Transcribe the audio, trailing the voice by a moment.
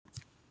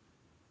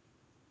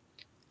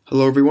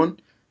Hello, everyone,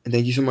 and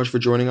thank you so much for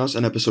joining us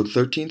on episode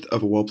 13th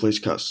of A Well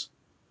Placed Cuss.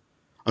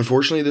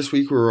 Unfortunately, this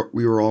week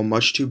we were all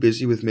much too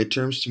busy with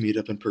midterms to meet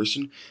up in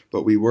person,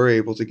 but we were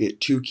able to get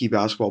two key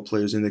basketball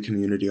players in the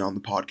community on the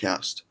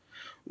podcast.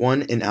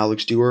 One in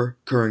Alex Dewar,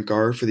 current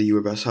guard for the U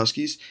of S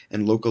Huskies,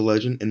 and local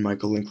legend in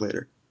Michael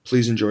Linklater.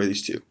 Please enjoy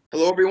these two.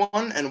 Hello,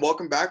 everyone, and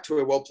welcome back to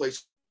A Well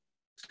Placed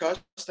Cuss.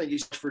 Thank you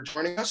so much for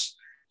joining us.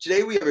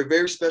 Today we have a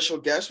very special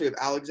guest. We have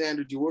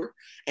Alexander Dewar,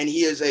 and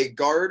he is a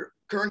current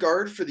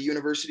guard for the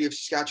University of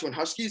Saskatchewan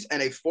Huskies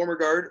and a former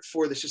guard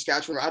for the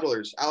Saskatchewan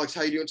Rattlers. Alex,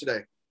 how are you doing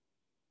today?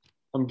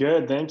 I'm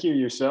good, thank you.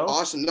 Yourself?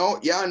 Awesome. No,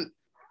 yeah,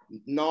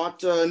 not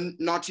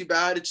too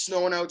bad. It's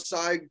snowing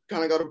outside.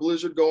 Kind of got a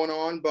blizzard going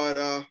on, but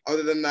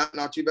other than that,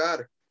 not too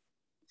bad.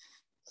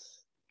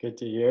 Good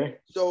to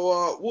hear.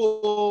 So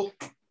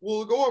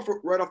we'll go off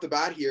right off the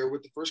bat here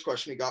with the first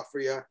question we got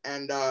for you,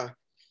 and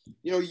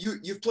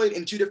you've played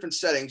in two different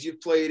settings.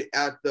 You've played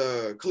at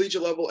the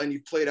collegiate level and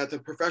you've played at the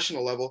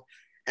professional level.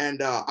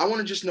 And I want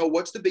to just know,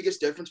 what's the biggest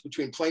difference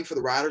between playing for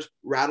the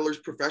Rattlers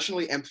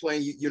professionally and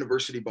playing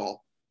university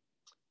ball?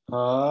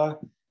 I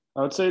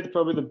would say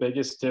probably the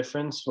biggest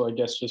difference, well, I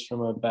guess just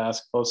from a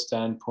basketball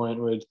standpoint,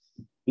 would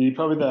be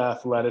probably the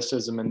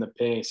athleticism and the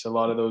pace. A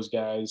lot of those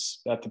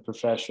guys at the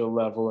professional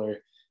level are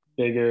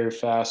bigger,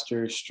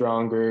 faster,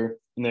 stronger,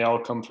 and they all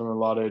come from a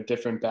lot of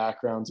different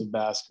backgrounds of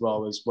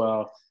basketball as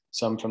well.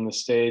 Some from the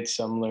States,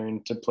 some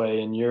learned to play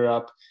in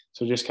Europe.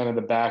 So just kind of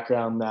the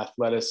background, the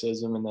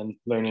athleticism, and then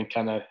learning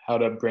kind of how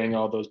to bring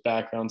all those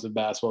backgrounds of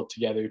basketball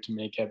together to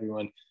make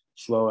everyone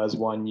flow as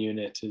one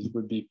unit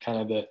would be kind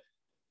of the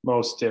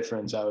most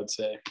difference, I would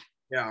say.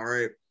 Yeah, all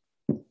right.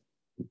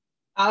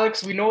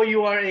 Alex, we know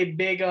you are a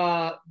big,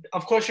 of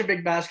course, you're a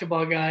big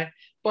basketball guy.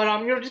 But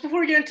just before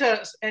we get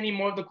into any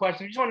more of the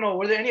questions, we just want to know,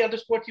 were there any other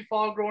sports you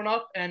followed growing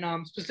up, and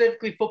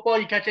specifically football?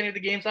 You catch any of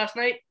the games last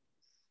night?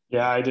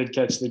 Yeah, I did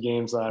catch the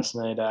games last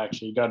night,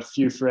 actually. Got a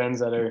few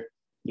friends that are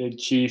big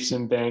Chiefs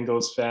and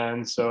Bengals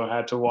fans, so I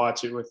had to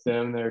watch it with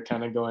them. They're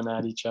kind of going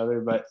at each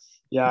other. But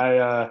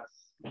yeah,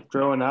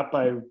 growing up,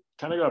 I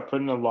kind of got put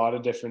in a lot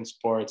of different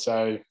sports.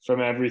 From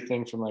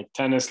everything from like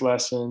tennis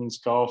lessons,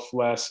 golf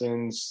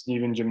lessons,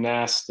 even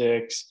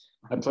gymnastics.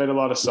 I played a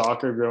lot of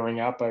soccer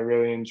growing up. I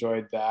really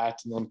enjoyed that.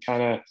 And then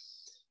kind of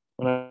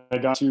when I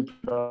got to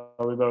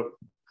probably about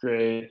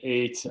grade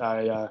 8,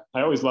 I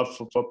always loved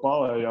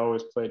football. I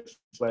always played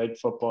flag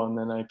football, and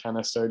then I kind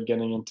of started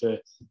getting into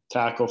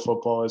tackle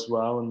football as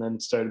well, and then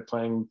started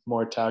playing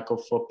more tackle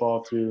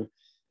football through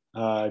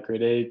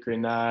grade 8, grade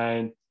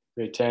 9,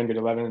 grade 10, grade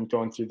 11, and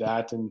going through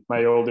that. And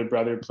my older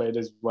brother played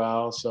as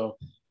well, so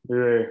we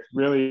were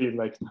really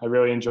I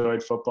really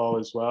enjoyed football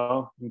as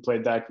well and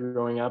played that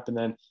growing up. And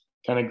then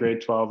kind of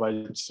grade 12,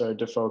 I started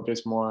to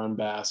focus more on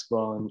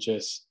basketball and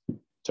just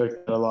took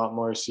it a lot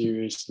more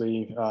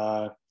seriously,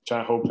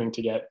 hoping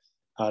to get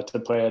to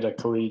play at a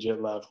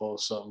collegiate level.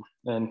 So,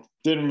 and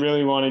didn't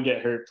really want to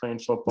get hurt playing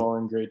football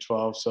in grade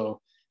 12.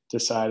 So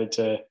decided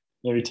to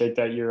maybe take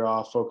that year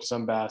off, focus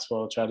on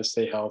basketball, try to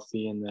stay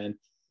healthy, and then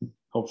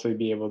hopefully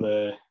be able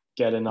to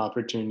get an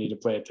opportunity to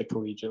play at the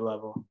collegiate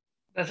level.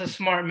 That's a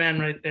smart man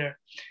right there.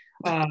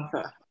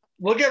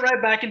 We'll get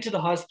right back into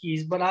the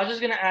Huskies, but I was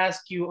just going to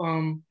ask you,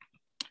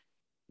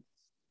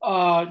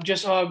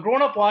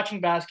 growing up watching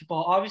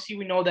basketball, obviously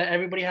we know that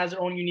everybody has their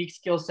own unique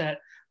skill set,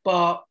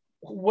 but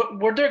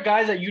were there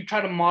guys that you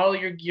try to model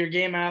your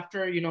game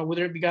after,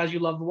 whether it be guys you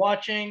loved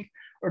watching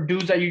or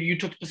dudes that you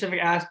took specific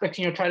aspects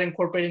and try to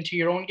incorporate into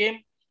your own game?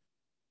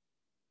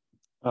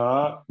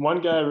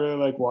 One guy I really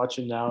like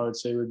watching now, I would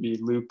say, would be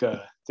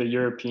Luka. The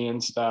European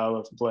style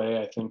of play,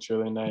 I think, is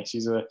really nice.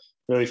 He's a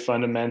really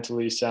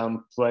fundamentally sound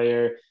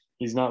player.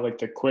 He's not like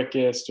the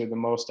quickest or the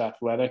most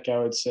athletic, I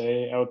would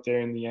say, out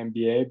there in the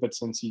NBA, but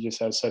since he just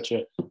has such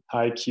a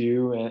high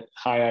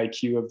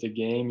IQ of the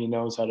game, he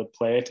knows how to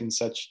play it, and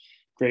such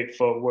great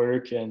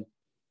footwork and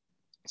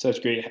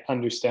such great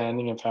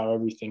understanding of how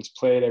everything's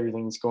played,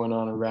 everything's going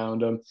on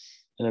around him,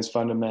 and his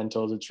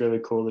fundamentals. It's really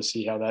cool to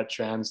see how that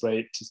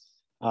translates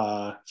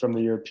from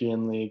the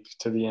European League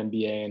to the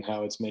NBA and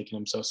how it's making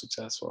him so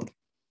successful.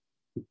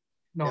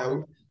 No.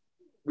 Yeah,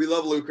 we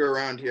love Luka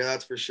around here,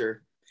 that's for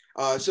sure.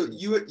 So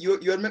you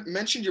had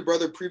mentioned your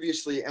brother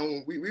previously,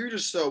 and we were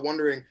just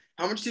wondering,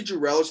 how much did you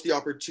relish the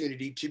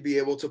opportunity to be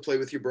able to play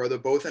with your brother,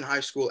 both in high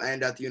school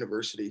and at the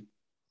university?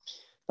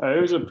 It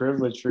was a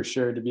privilege for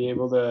sure to be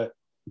able to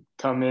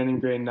come in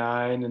grade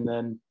 9 and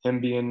then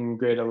him being in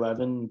grade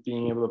 11,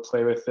 being able to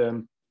play with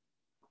him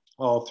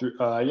all through,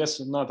 I guess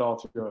not all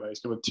through high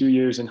school, but 2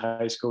 years in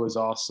high school was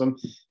awesome.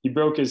 He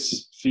broke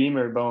his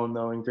femur bone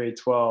though in grade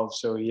 12,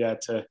 so he had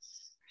to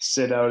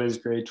sit out his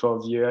grade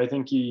 12 year. I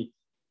think he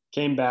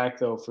came back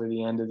though for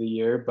the end of the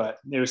year, but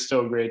it was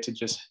still great to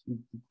just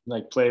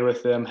play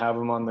with them, have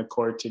them on the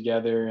court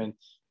together. And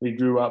we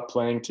grew up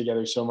playing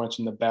together so much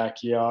in the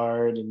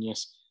backyard and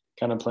just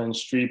kind of playing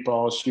street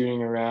ball,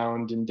 shooting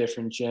around in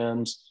different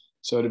gyms.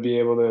 So to be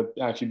able to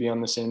actually be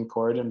on the same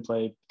court and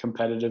play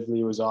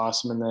competitively was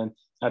awesome. And then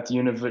at the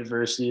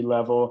university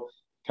level,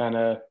 kind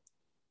of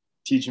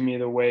teaching me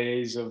the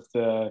ways of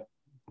the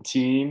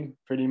team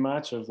pretty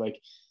much of like,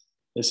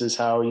 this is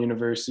how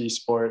university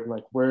sport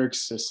like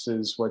works. This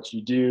is what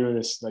you do.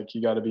 This like,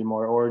 you got to be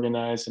more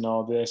organized and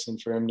all this.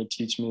 And for him to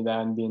teach me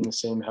that and be in the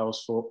same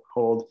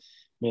household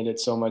made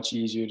it so much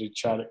easier to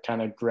try to kind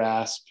of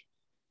grasp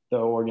the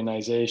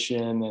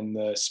organization and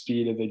the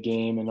speed of the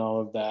game and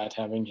all of that,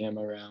 having him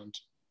around.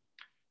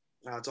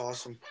 That's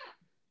awesome.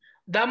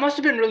 That must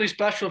have been really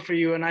special for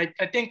you. And I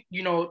think,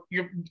 you're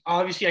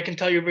obviously, I can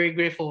tell you're very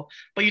grateful,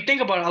 but you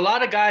think about it, a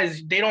lot of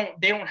guys, they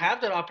don't have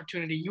that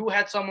opportunity. You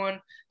had someone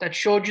that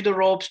showed you the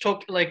ropes,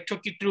 took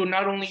you through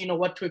not only,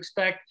 what to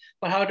expect,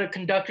 but how to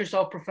conduct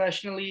yourself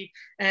professionally.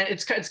 And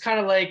it's kind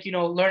of like,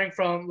 learning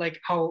from like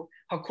how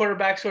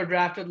quarterbacks who are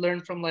drafted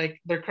learn from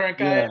like their current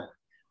guy.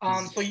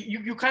 Yeah. So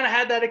you kind of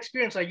had that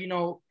experience, like,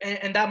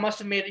 and that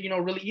must've made it,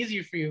 really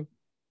easier for you.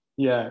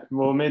 Yeah.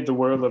 Well, it made the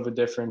world of a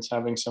difference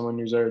having someone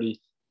who's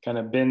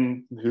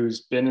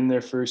been in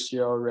their first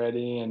year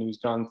already and who's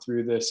gone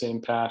through the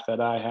same path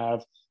that I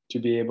have, to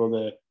be able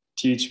to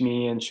teach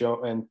me and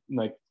show and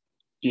like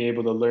be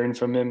able to learn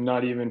from him,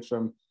 not even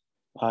from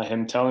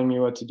him telling me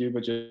what to do,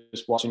 but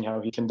just watching how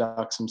he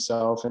conducts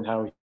himself and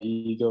how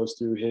he goes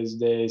through his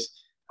days.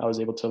 I was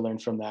able to learn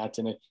from that,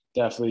 and it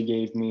definitely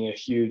gave me a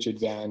huge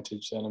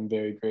advantage that I'm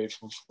very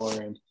grateful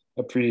for and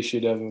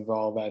appreciative of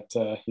all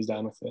that he's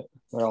done with it,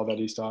 or all that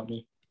he's taught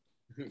me.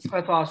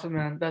 That's awesome,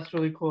 man. That's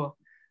really cool.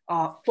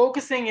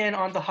 Focusing in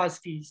on the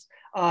Huskies,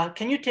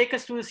 can you take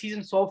us through the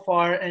season so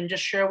far and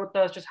just share with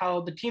us just how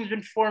the team's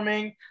been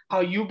performing, how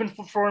you've been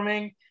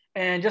performing,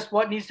 and just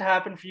what needs to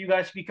happen for you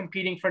guys to be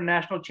competing for a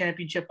national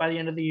championship by the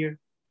end of the year?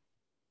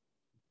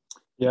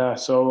 Yeah,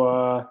 so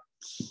I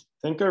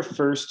think our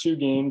first two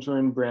games were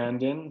in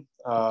Brandon,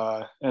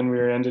 and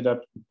we ended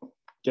up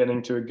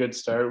getting to a good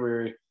start. We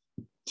were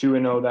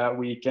 2-0 that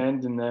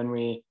weekend, and then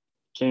we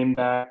came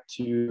back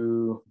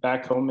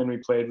home and we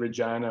played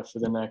Regina for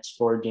the next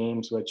 4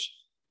 games, which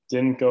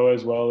didn't go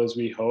as well as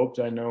we hoped.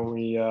 I know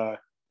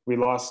we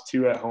lost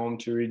 2 at home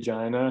to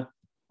Regina,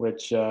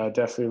 which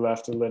definitely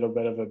left a little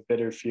bit of a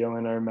bitter feel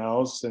in our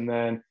mouths. And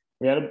then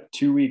we had a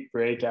 2-week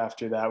break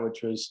after that,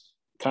 which was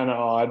kind of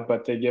odd,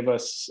 but they give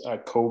us a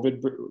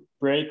COVID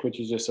break, which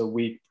is just a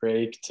week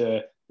break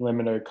to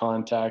limit our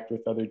contact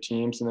with other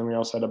teams. And then we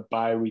also had a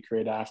bye week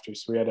right after.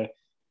 So we had a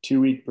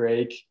 2-week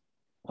break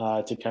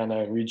to kind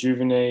of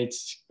rejuvenate,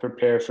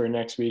 prepare for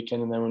next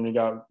weekend. And then when we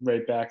got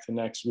right back the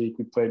next week,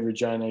 we played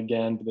Regina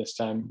again, but this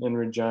time in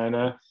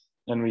Regina,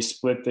 and we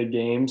split the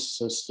games.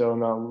 So still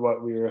not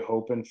what we were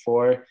hoping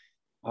for.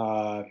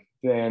 They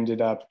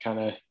ended up kind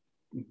of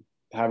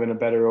having a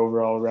better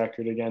overall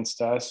record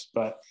against us,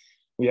 but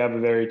we have a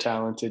very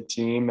talented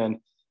team, and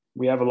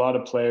we have a lot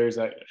of players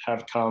that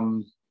have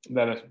come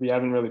that we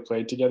haven't really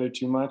played together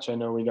too much. I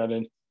know we got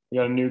a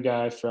new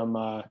guy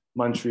from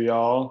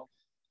Montreal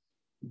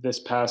this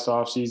past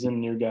offseason,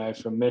 new guy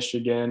from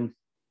Michigan,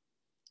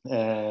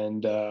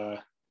 and I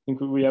think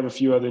we have a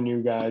few other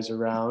new guys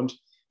around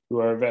who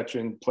are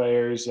veteran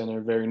players and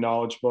are very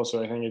knowledgeable.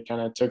 So I think it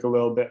kind of took a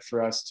little bit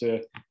for us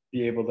to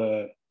be able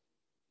to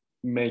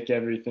make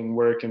everything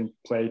work and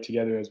play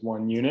together as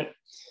one unit.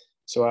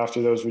 So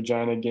after those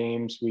Regina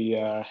games, we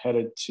I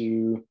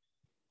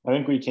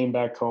think we came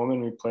back home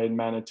and we played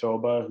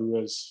Manitoba, who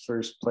was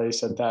first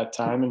place at that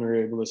time, and we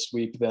were able to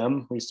sweep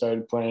them. We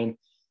started playing a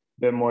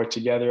bit more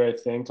together, I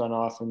think, on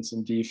offense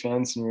and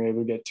defense, and we were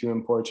able to get 2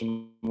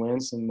 important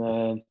wins. And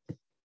then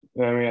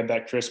we had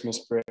that Christmas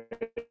break,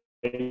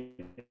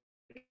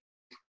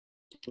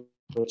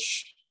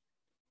 which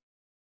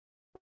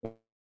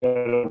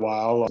a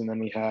while, and then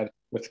we had,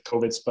 with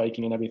COVID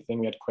spiking and everything,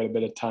 we had quite a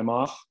bit of time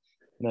off.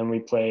 And then we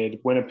played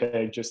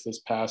Winnipeg just this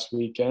past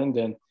weekend,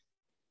 and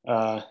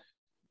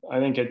I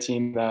think a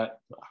team that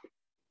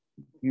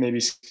maybe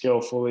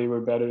skillfully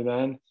were better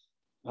than.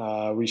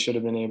 We should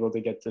have been able to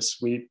get the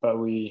sweep, but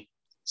we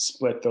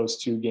split those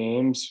 2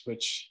 games,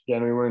 which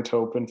again we weren't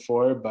hoping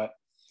for. But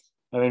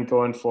I think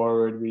going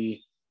forward,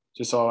 we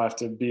just all have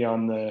to be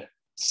on the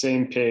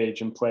same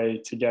page and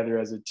play together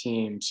as a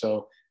team.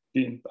 So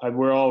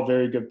we're all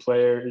very good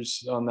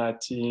players on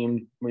that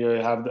team.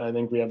 I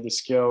think we have the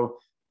skill,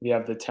 we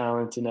have the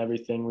talent and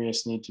everything. We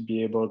just need to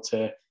be able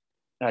to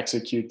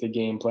execute the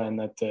game plan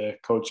that the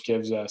coach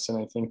gives us.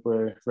 And I think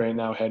we're right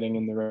now heading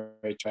in the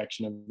right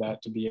direction of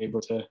that, to be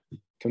able to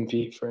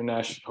compete for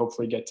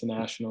hopefully get to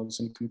nationals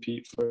and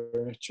compete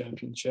for a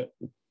championship.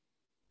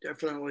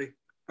 Definitely.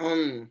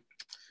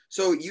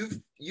 So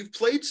you've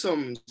played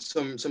some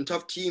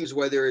tough teams,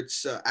 whether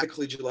it's at the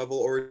collegiate level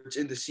or it's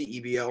in the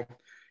CEBL.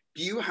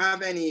 Do you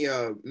have any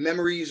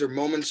memories or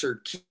moments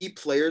or key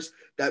players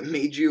that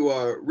made you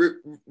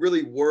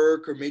really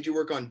work, or made you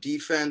work on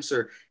defense,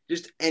 or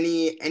just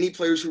any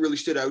players who really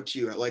stood out to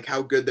you, like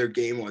how good their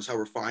game was, how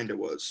refined it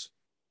was?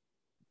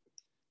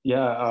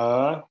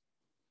 Yeah,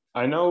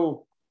 I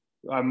know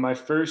my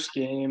first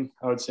game,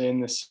 I would say in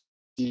the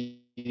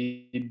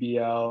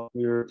CBL,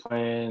 we were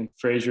playing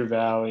Fraser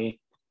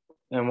Valley,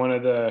 and one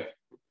of the,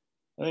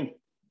 I think,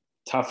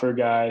 tougher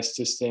guys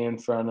to stay in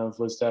front of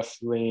was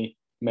definitely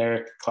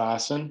Merrick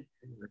Klassen.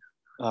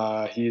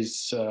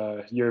 He's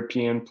a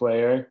European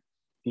player,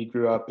 he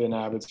grew up in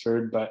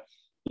Abbotsford, but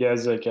he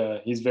has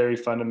he's very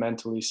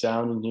fundamentally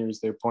sound, and he was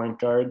their point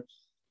guard.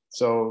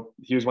 So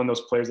he was one of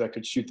those players that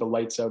could shoot the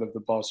lights out of the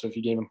ball. So if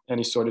you gave him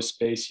any sort of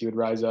space, he would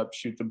rise up,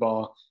 shoot the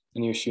ball,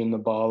 and he was shooting the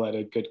ball at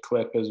a good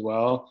clip as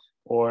well.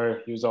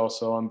 Or he was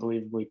also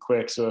unbelievably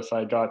quick. So if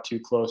I got too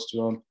close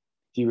to him,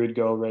 he would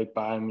go right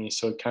by me.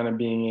 So kind of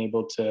being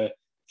able to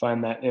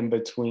find that in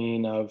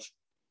between of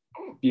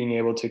being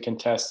able to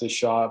contest the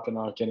shot but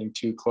not getting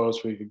too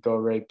close where he could go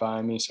right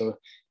by me. So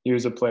he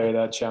was a player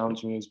that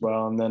challenged me as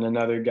well. And then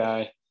another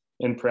guy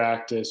in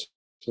practice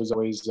was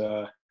always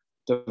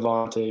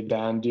Dewar.They,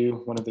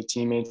 one of the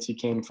teammates. He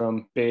came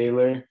from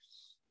Baylor.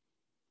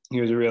 He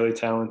was a really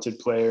talented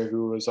player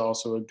who was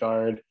also a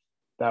guard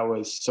that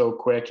was so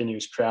quick, and he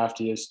was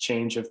crafty. His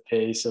change of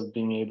pace of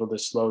being able to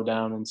slow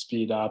down and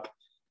speed up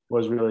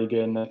was really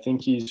good. And I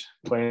think he's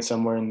playing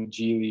somewhere in the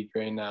G League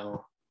right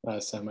now,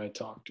 last time I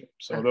talked to him.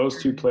 So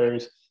those two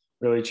players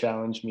really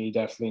challenged me,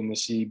 definitely in the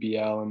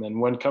CBL. And then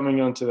when coming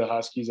onto the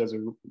Huskies as a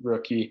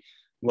rookie,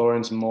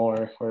 Lawrence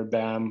Moore, or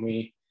Bam,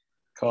 we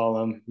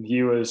call him,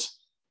 he was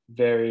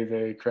very,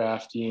 very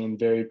crafty and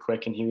very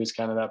quick. And he was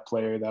kind of that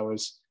player that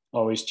was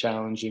always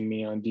challenging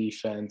me on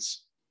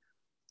defense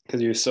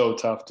because he was so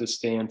tough to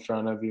stay in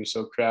front of. He was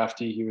so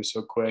crafty. He was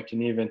so quick.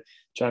 And even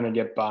trying to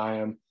get by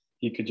him,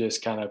 he could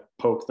just kind of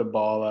poke the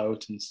ball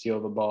out and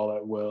steal the ball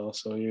at will.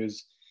 So he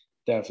was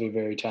definitely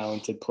a very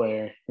talented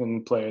player,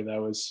 and a player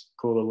that was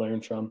cool to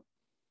learn from.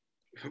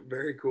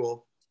 Very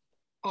cool.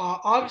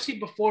 Obviously,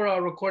 before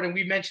recording,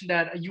 we mentioned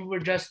that you were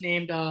just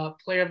named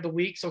Player of the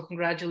Week. So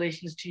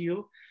congratulations to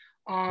you.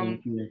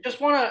 Thank you. Just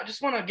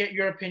wanna get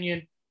your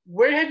opinion.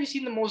 Where have you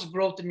seen the most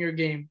growth in your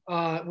game?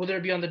 Whether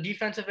it be on the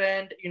defensive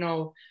end,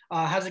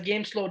 has the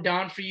game slowed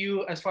down for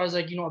you as far as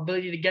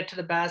ability to get to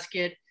the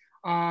basket?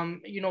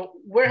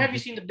 Where have you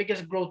seen the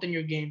biggest growth in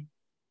your game?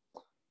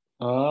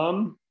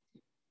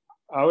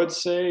 I would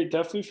say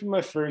definitely from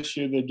my first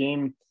year, the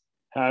game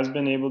has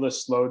been able to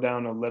slow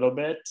down a little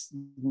bit,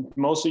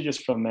 mostly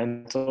just from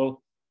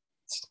mental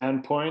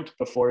standpoint.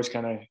 Before it's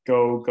kind of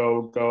go,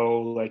 go,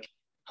 go, like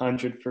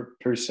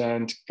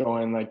 100%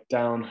 going like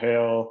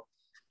downhill,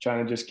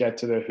 trying to just get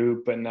to the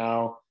hoop. But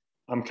now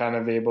I'm kind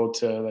of able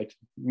to like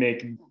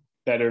make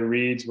better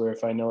reads where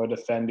if I know a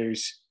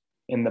defender's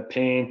in the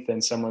paint, then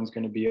someone's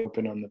going to be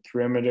open on the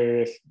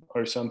perimeter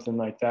or something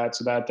like that.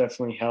 So that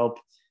definitely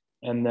helped.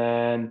 And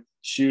then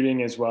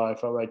shooting as well. I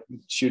felt like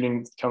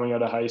shooting coming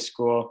out of high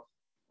school,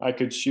 I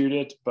could shoot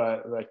it,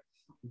 but like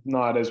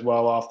not as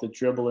well off the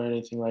dribble or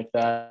anything like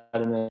that.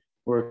 And then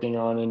working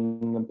on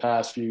in the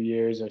past few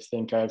years, I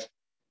think I've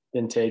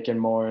been taking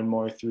more and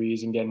more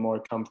threes and getting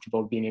more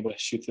comfortable being able to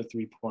shoot the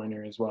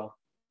 3-pointer as well.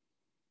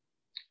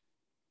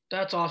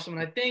 That's awesome.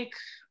 And I think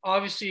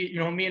obviously,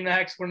 me and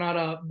Max, we're not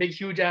a big,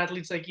 huge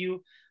athletes like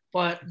you,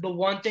 but the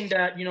one thing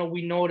that,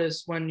 we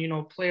notice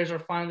when, players are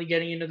finally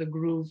getting into the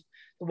groove,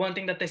 the one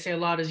thing that they say a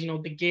lot is,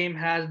 the game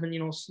has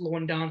been,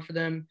 slowing down for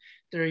them.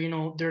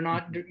 They're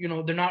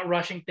not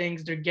rushing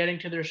things. They're getting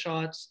to their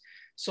shots.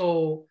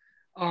 So,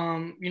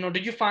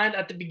 did you find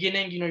at the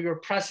beginning, you were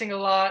pressing a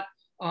lot,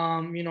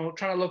 trying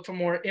to look for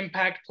more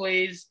impact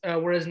plays,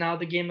 whereas now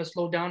the game has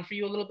slowed down for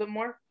you a little bit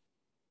more?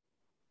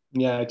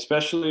 Yeah,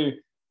 especially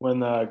when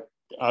the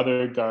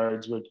other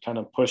guards would kind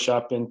of push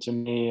up into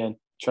me and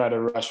try to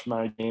rush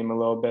my game a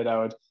little bit, I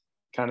would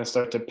kind of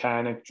start to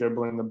panic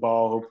dribbling the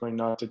ball, hoping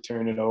not to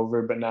turn it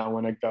over. But now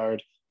when a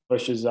guard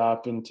pushes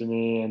up into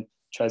me and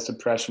tries to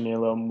pressure me a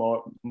little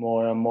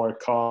more, I'm more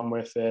calm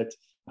with it.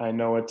 I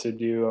know what to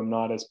do. I'm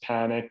not as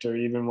panicked. Or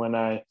even when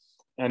I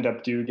end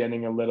up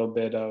getting a little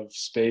bit of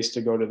space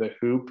to go to the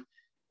hoop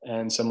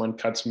and someone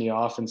cuts me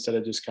off, instead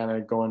of just kind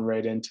of going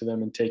right into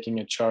them and taking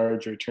a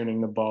charge or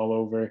turning the ball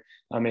over,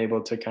 I'm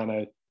able to kind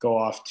of go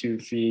off 2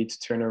 feet,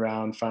 turn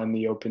around, find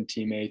the open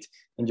teammate,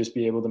 and just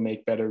be able to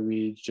make better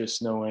reads,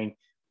 just knowing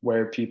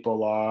where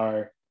people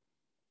are.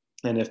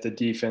 And if the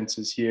defense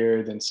is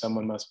here, then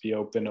someone must be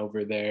open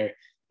over there.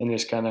 And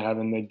just kind of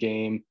having the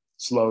game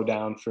slow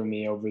down for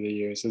me over the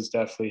years has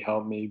definitely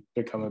helped me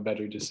become a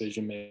better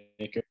decision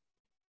maker.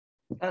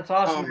 That's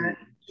awesome, man.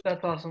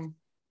 That's awesome.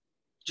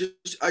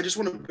 I just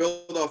want to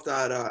build off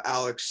that,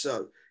 Alex.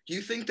 Do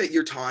you think that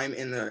your time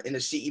in the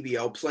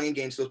CEBL, playing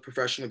against those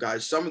professional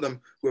guys, some of them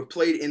who have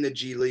played in the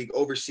G League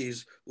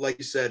overseas, like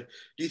you said,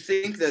 do you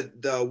think that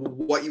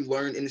what you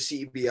learned in the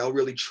CEBL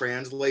really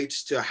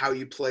translates to how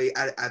you play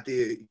at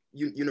the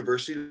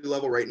university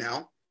level right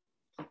now?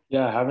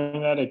 Yeah,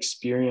 having that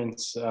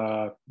experience,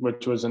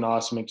 which was an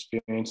awesome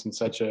experience and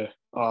such an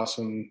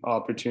awesome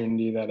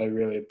opportunity that I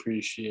really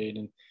appreciate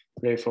and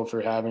grateful for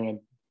having it,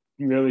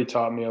 really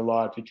taught me a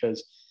lot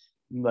because,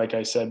 like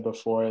I said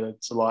before,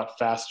 it's a lot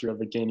faster of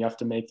a game. You have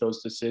to make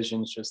those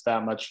decisions just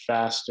that much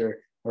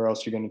faster, or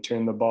else you're going to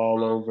turn the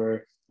ball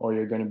over, or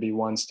you're going to be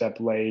one step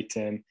late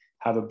and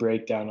have a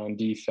breakdown on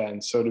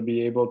defense. So to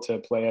be able to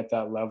play at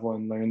that level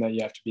and learn that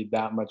you have to be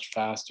that much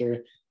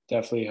faster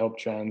definitely helped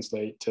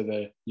translate to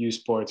the U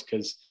Sports,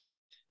 because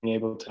being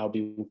able to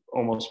be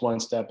almost one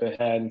step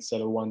ahead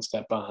instead of one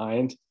step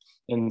behind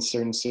in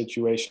certain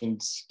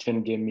situations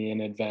can give me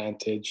an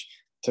advantage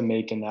to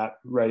making that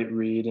right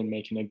read and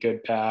making a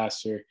good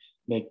pass or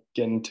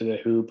getting to the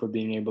hoop or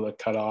being able to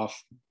cut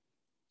off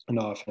an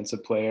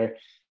offensive player,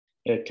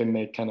 it can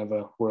make kind of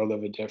a world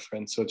of a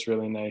difference. So it's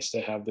really nice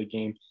to have the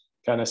game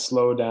kind of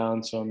slow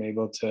down so I'm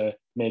able to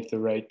make the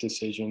right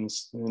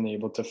decisions and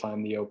able to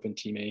find the open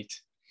teammate.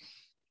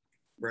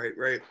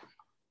 Right.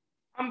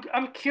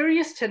 I'm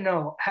curious to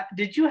know,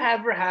 did you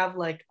ever have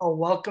like a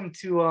welcome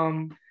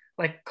to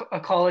like a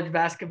college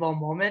basketball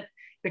moment?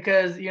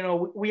 Because, you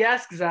know, we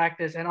asked Zach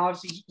this, and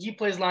obviously he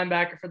plays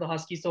linebacker for the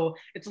Huskies, so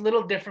it's a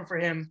little different for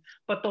him.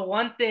 But the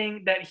one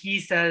thing that he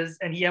says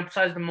and he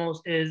emphasized the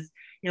most is,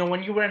 you know,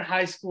 when you were in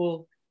high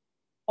school,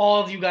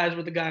 all of you guys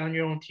were the guy on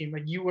your own team.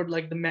 Like you were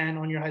like the man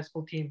on your high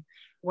school team.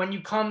 When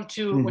you come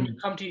to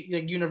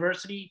like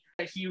university,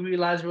 he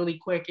realized really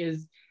quick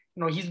is,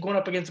 you know, he's going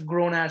up against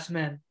grown ass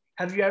men.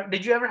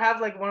 Did you ever have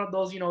like one of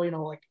those,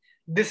 like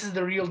this is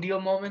the real deal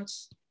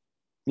moments?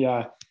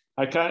 Yeah,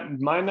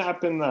 mine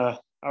happened,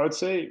 I would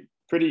say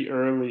pretty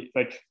early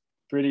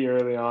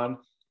on.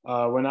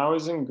 When I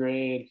was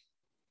in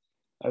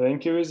I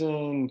think it was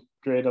in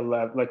grade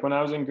 11, like when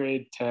I was in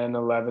grade 10,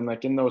 11,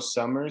 like in those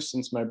summers,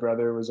 since my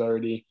brother was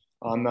already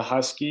on the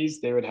Huskies,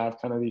 they would have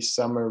kind of these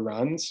summer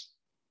runs.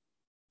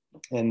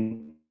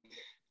 And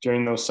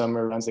during those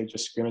summer runs, they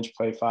just scrimmage,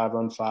 play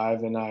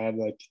 5-on-5. And I had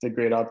like the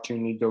great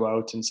opportunity to go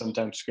out and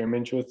sometimes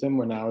scrimmage with them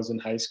when I was in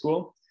high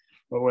school.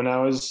 But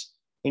I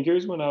think it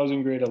was when I was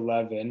in grade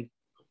 11,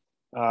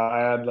 I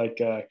had like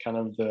kind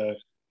of the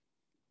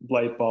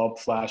light bulb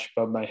flash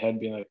above my head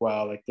being like,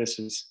 wow, like this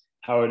is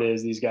how it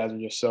is. These guys are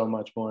just so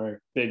much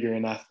more bigger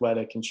and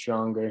athletic and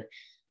stronger.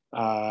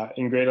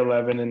 In grade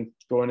 11 and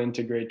going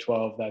into grade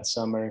 12 that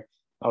summer,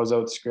 I was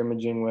out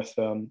scrimmaging with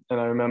them. And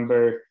I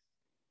remember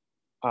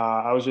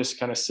I was just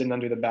kind of sitting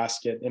under the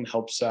basket in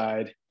help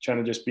side, trying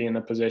to just be in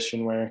a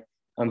position where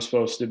I'm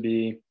supposed to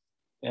be.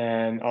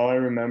 And all I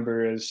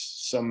remember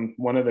is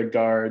one of the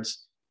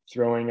guards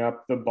throwing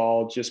up the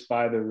ball just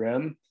by the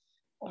rim.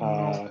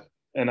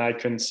 And I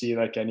couldn't see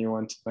like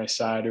anyone to my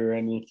side or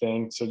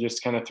anything. So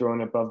just kind of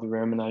throwing it above the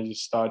rim. And I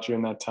just thought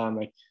during that time,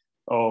 like,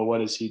 oh, what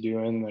is he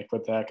doing? Like,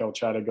 what the heck? I'll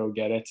try to go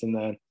get it. And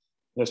then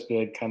this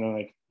kind of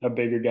like a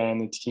bigger guy on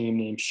the team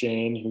named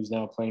Shane, who's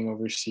now playing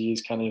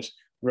overseas, kind of just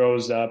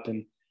rose up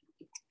and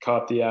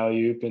caught the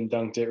alley-oop and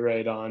dunked it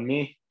right on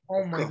me.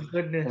 Oh my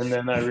goodness. And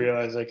then I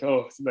realized like,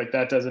 oh, like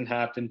that doesn't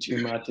happen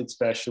too much,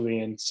 especially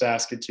in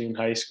Saskatoon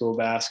high school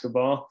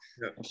basketball.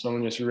 If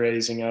someone just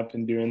raising up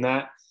and doing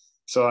that.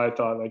 So I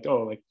thought like,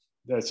 oh, like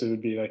it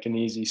would be like an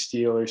easy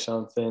steal or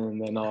something.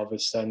 And then all of a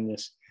sudden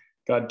just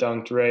got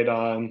dunked right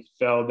on,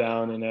 fell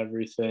down and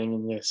everything.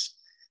 And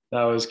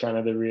that was kind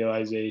of the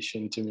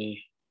realization to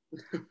me.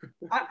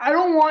 I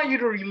don't want you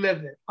to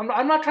relive it.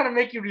 I'm not trying to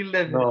make you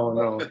relive it.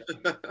 No.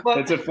 But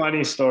it's a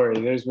funny story.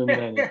 There's been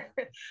many.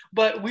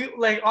 But we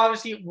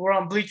obviously we're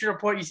on Bleacher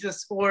Report. You see the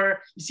score.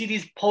 You see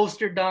these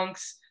poster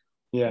dunks.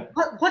 Yeah.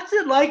 What's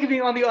it like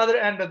being on the other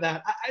end of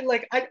that?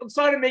 I'm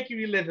sorry to make you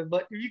relive it,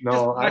 but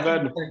I've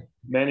had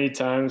many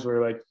times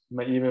where like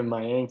even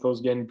my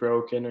ankle's getting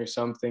broken or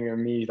something, or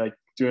me like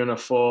doing a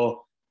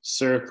full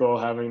circle,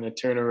 having to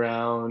turn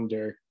around,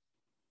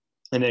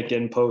 and it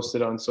getting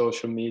posted on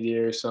social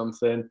media or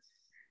something.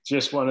 It's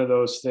just one of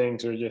those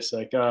things where just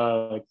like,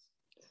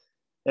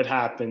 it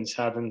happens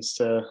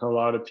to a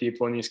lot of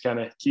people, and you just kind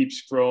of keep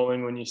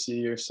scrolling when you see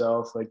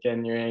yourself like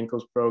getting your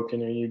ankles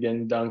broken or you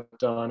getting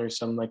dunked on or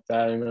something like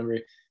that. I remember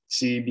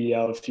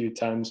CBL a few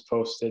times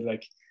posted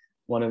like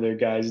one of their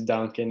guys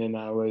dunking, and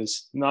I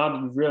was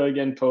not really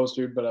getting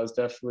posted, but I was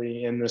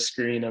definitely in the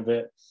screen of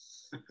it.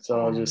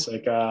 So I was just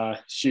like,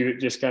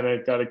 shoot, just kind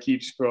of got to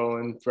keep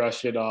scrolling,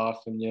 brush it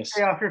off, and just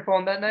stay off your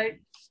phone that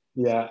night.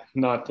 Yeah,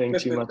 not think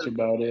too much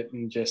about it,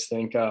 and just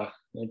think,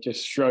 like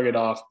just shrug it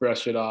off,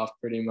 brush it off,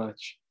 pretty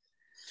much.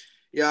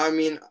 Yeah, I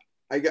mean,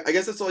 I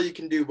guess that's all you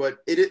can do, but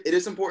it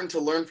is important to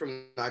learn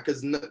from that,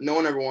 because no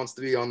one ever wants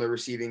to be on the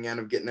receiving end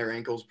of getting their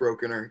ankles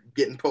broken or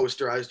getting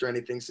posterized or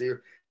anything. So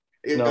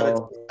you gotta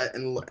take that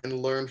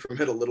and learn from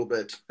it a little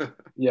bit.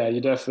 Yeah, you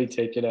definitely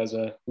take it as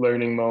a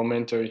learning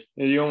moment, or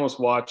you almost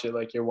watch it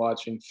like you're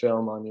watching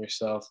film on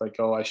yourself. Like,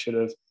 oh, I should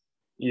have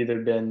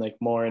either been like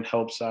more in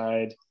help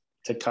side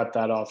to cut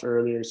that off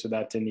earlier, so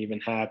that didn't even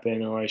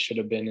happen, or I should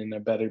have been in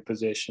a better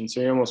position. So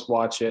you almost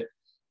watch it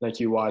like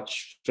you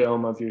watch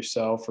film of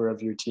yourself or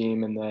of your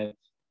team, and then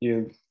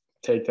you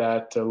take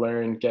that to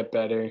learn, get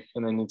better,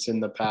 and then it's in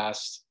the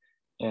past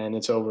and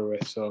it's over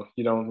with. So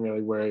you don't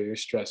really worry or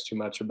stress too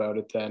much about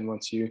it then,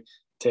 once you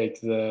take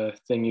the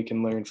thing you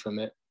can learn from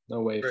it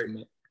away from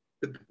it.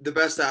 The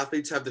best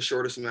athletes have the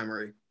shortest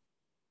memory.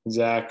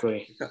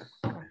 Exactly.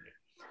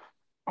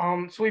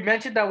 So we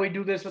mentioned that we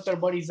do this with our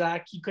buddy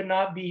Zach. He could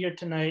not be here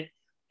tonight,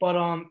 but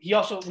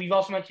we've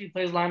also mentioned he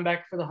plays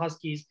linebacker for the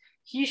Huskies.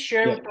 He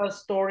shared with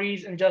us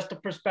stories and just the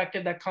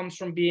perspective that comes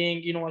from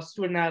being, a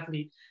student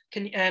athlete.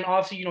 And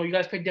obviously, you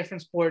guys play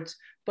different sports,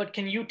 but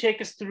can you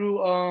take us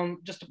through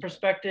just the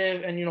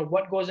perspective and,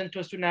 what goes into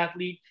a student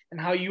athlete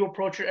and how you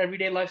approach your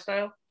everyday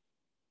lifestyle?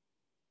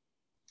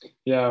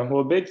 Yeah,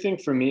 well, a big thing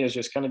for me is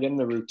just kind of getting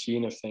the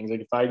routine of things.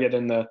 Like if I get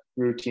in the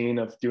routine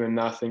of doing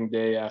nothing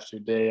day after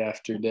day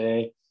after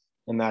day,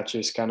 and that's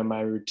just kind of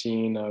my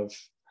routine of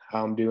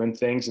how I'm doing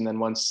things. And then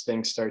once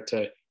things start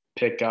to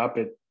pick up,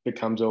 it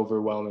becomes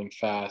overwhelming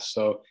fast.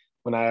 So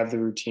when I have the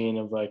routine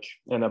of like,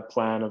 and a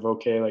plan of,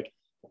 okay, like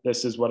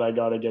this is what I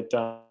got to get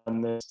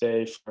done this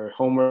day for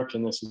homework,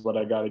 and this is what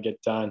I got to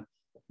get done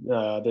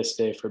this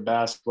day for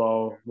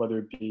basketball, whether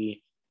it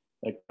be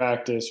like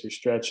practice or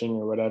stretching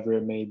or whatever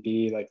it may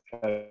be, like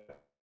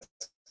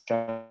that's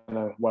kind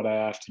of what I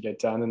have to get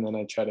done. And then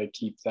I try to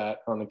keep that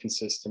on a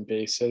consistent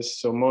basis.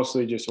 So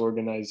mostly just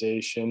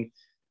organization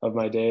of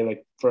my day.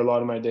 Like for a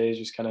lot of my days,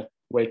 just kind of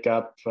wake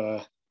up,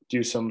 go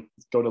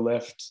to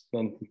lift,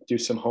 then do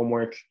some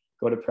homework,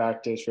 go to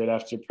practice. Right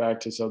after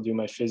practice, I'll do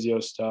my physio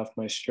stuff,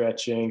 my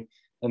stretching.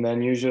 And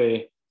then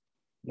usually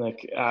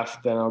like after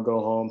then I'll go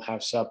home,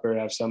 have supper,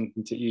 have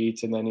something to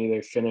eat, and then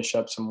either finish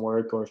up some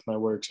work, or if my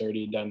work's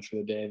already done for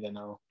the day, then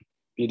I'll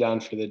be done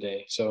for the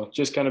day. So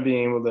just kind of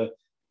being able to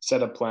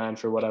set a plan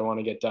for what I want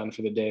to get done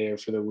for the day or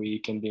for the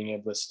week, and being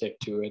able to stick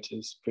to it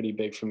is pretty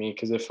big for me.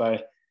 Because if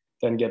I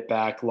then get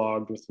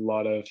backlogged with a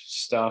lot of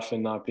stuff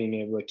and not being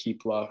able to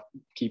keep up,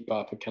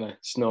 it kind of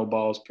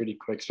snowballs pretty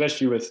quick,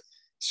 especially with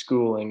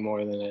schooling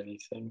more than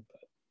anything. But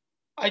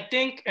I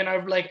think, and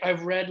I've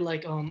read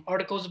like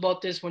articles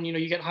about this when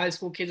you get high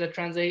school kids that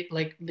translate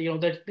like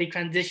that they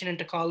transition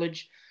into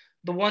college.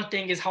 The one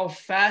thing is how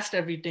fast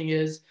everything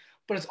is,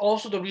 but it's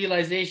also the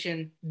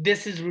realization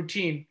this is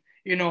routine.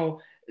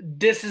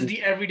 This is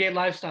the everyday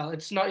lifestyle.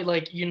 It's not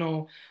like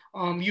you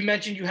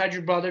mentioned you had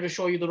your brother to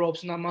show you the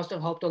ropes, and that must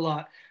have helped a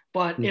lot.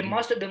 But it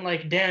must have been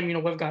like, damn,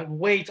 we've got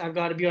weights. I've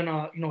got to be on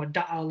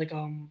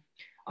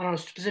on a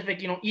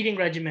specific, eating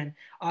regimen.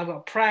 I've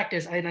got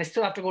practice, and I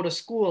still have to go to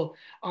school.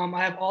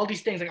 I have all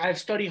these things. Like I have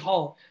study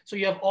hall. So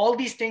you have all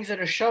these things that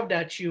are shoved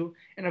at you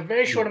in a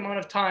very short amount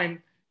of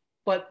time.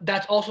 But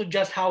that's also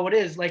just how it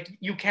is. Like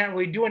you can't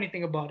really do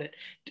anything about it.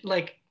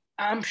 Like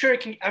I'm sure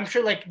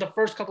like the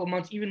first couple of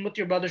months, even with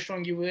your brother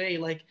showing you way,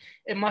 like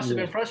it must have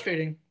been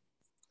frustrating.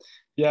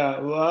 Yeah,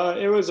 well,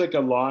 it was like a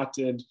lot.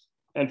 And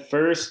at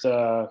first,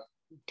 kind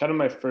of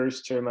my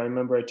first term, I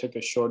remember I took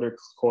a shorter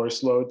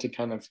course load to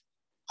kind of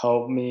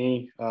help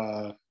me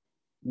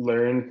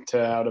learn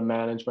to how to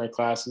manage my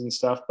classes and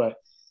stuff. But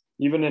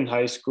even in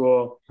high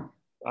school,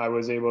 I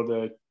was able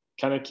to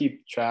kind of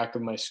keep track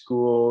of my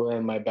school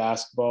and my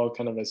basketball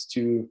kind of as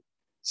two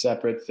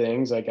separate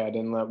things. Like I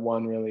didn't let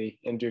one really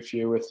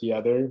interfere with the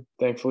other,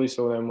 thankfully.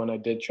 So then when I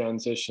did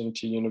transition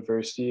to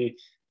university, it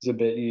was a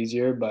bit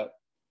easier. But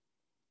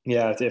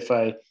yeah,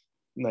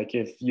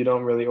 if you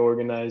don't really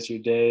organize your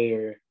day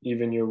or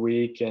even your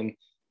week, and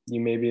you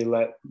maybe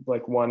let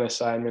like one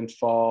assignment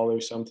fall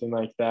or something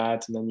like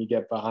that, and then you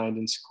get behind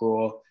in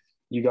school,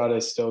 you got to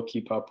still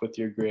keep up with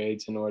your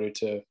grades in order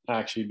to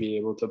actually be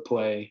able to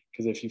play.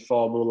 Because if you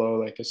fall below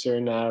like a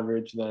certain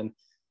average, then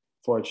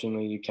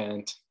fortunately you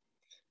can't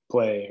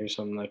play or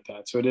something like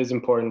that. So it is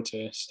important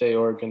to stay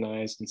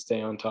organized and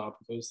stay on top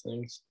of those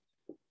things.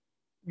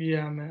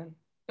 Yeah, man.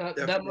 That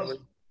must, Definitely.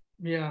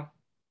 yeah.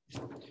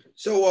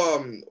 So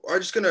I'm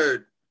just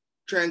gonna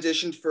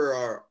transition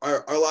for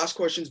our last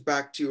questions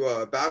back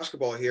to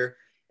basketball here.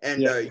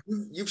 And Yeah.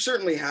 you've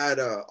certainly had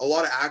a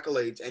lot of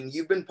accolades, and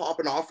you've been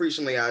popping off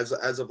recently as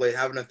of late,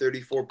 having a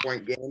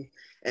 34-point game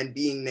and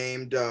being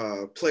named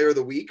Player of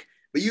the Week.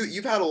 But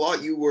you've had a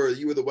lot. You were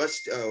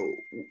the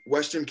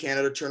Western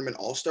Canada Tournament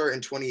All-Star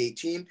in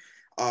 2018.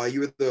 You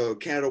were the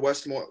Canada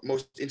West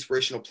most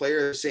inspirational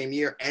player the same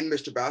year, and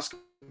Mr.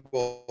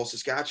 Basketball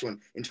Saskatchewan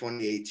in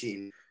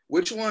 2018.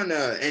 Which one,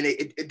 and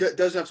it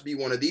doesn't have to be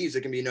one of these,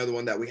 it can be another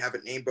one that we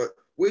haven't named, but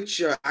which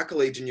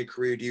accolades in your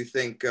career do you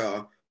think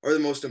are the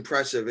most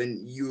impressive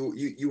and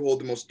you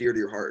hold the most dear to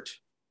your heart?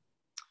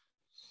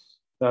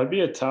 That'd be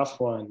a tough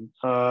one.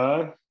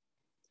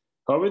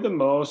 Probably the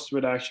most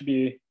would actually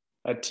be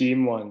a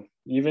team one.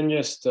 Even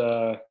just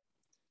I'm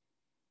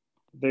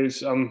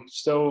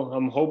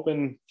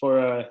hoping for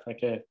a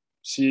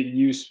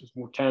youth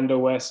Canada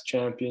West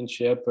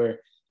Championship or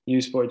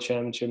U Sport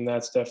Championship, and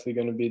that's definitely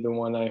going to be the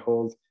one I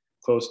hold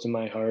close to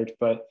my heart.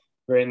 But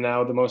right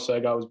now, the most I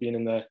got was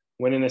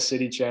winning a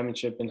city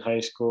championship in high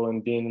school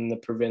and being in the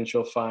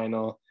provincial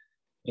final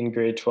in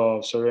grade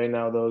 12. So right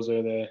now, those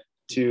are the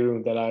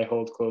two that I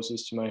hold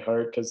closest to my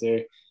heart because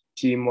they're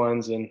team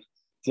ones. And at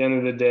the end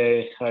of the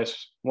day, I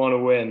want to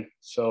win.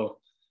 So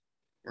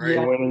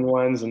the winning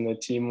ones and the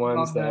team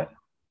ones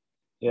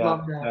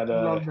Love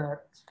that.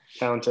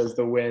 Count as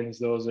the wins.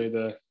 Those are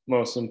the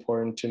most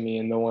important to me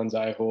and the ones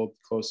I hold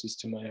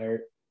closest to my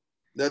heart.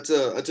 That's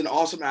an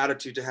awesome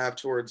attitude to have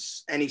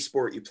towards any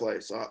sport you play.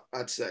 So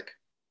that's sick.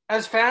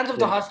 As fans of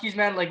the Huskies,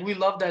 man, like we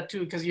love that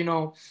too because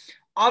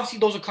obviously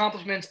those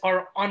accomplishments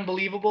are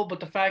unbelievable, but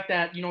the fact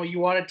that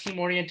you are a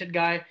team-oriented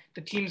guy, the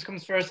teams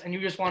comes first, and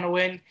you just want to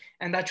win,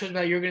 and that shows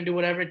that you're going to do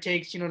whatever it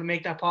takes, to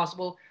make that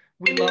possible.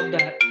 We love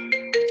that.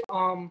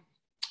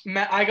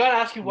 Matt, I gotta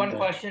ask you one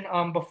question.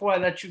 Before I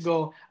let you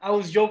go, I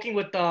was joking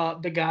with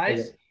the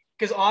guys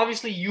because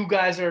obviously you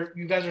guys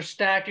are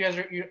stacked.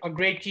 You're a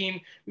great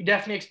team. We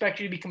definitely expect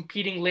you to be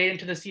competing late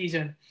into the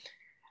season.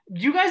 Do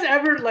you guys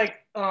ever like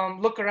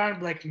look around and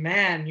be like,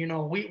 man,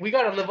 we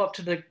got to live up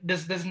to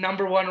this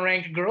number one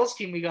ranked girls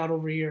team we got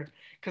over here,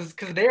 because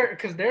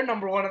they're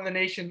number one in the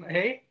nation,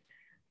 hey?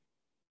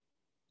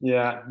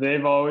 Yeah,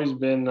 they've always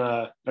been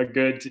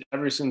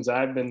ever since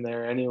I've been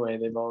there anyway.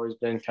 They've always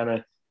been kind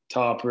of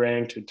top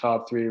ranked or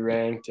top three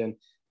ranked, and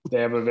they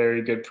have a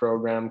very good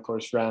program, of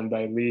course, run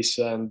by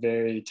Lisa, and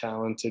very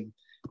talented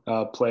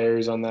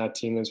players on that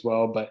team as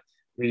well. But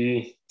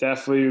we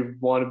definitely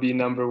want to be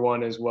number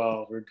one as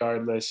well,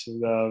 regardless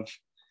of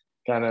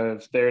kind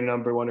of their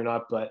number one or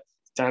not. But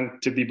time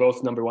to be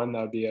both number one,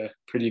 that would be a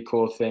pretty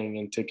cool thing,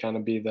 and to kind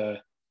of be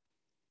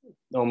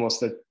almost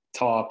the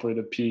top or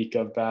the peak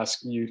of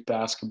youth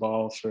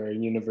basketball for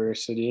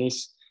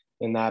universities,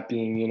 and that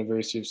being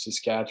University of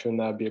Saskatchewan,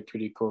 that would be a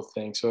pretty cool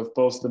thing. So if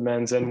both the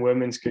men's and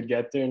women's could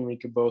get there, and we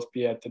could both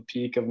be at the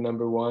peak of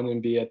number one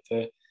and be at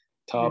the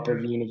top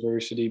of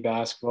university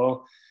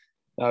basketball,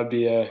 that would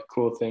be a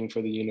cool thing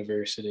for the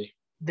university.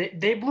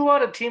 They blew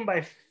out a team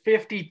by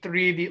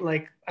 53.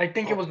 I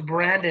think it was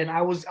Brandon.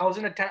 I was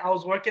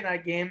working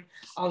that game.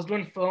 I was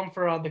doing film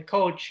for the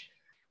coach.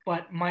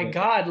 But my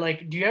God,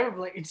 like, do you ever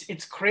like?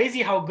 It's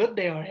crazy how good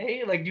they are.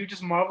 Hey, like, do you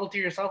just marvel to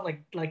yourself?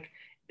 Like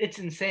it's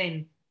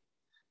insane.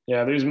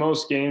 Yeah, there's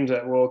most games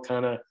that will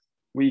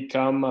we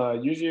come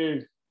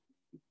usually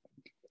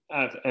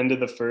at the end of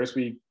the first.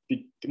 We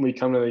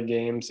come to the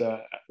games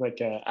like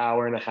an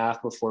hour and a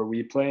half before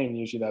we play, and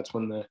usually that's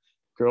when the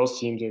girls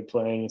teams are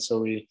playing. And so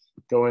we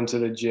go into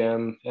the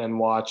gym and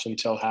watch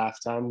until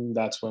halftime.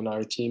 That's when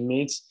our team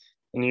meets,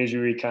 and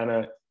usually we kind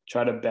of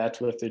try to bet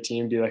with their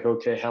team, be like,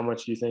 okay, how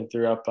much do you think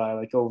they're up by?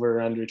 Like over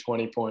or under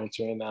 20 points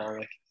right now?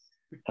 Like,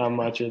 how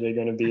much are they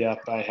going to be up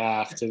by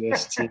half to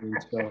this team?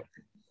 So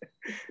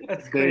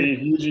they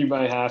usually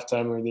by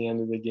halftime or the end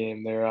of the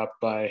game, they're up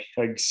by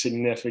a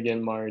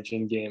significant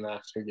margin game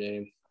after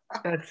game.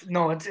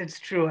 It's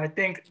true. I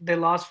think they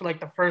lost for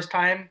like the first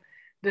time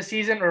this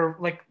season, or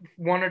like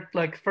one or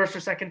like first or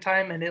second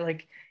time, and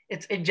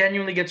it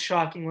genuinely gets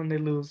shocking when they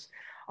lose.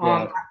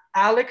 Yeah.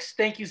 Alex,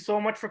 thank you so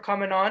much for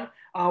coming on.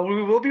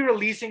 We will be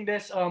releasing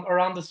this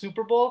around the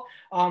Super Bowl.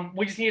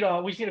 We just need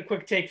a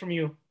quick take from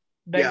you.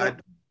 Yeah,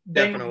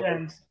 definitely.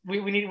 Bengals.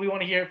 We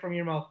want to hear it from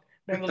your mouth.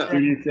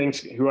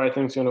 Bengals. Who I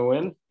think's going to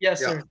win?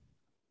 Yes, Yeah. sir.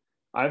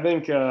 I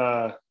think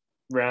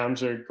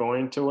Rams are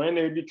going to win.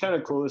 It would be kind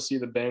of cool to see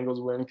the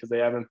Bengals win, because they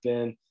haven't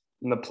been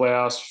in the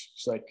playoffs.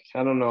 Like,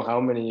 I don't know how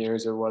many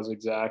years it was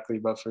exactly,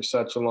 but for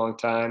such a long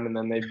time. And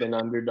then they've been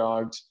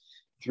underdogs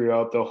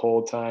throughout the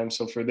whole time.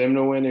 So for them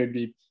to win, it would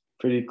be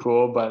pretty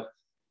cool. But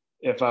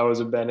if I was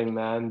a betting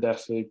man,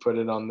 definitely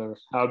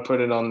I would put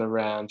it on the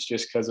Rams,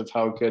 just because of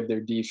how good their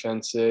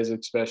defense is,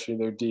 especially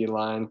their D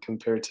line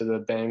compared to the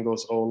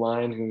Bengals O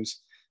line,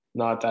 who's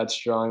not that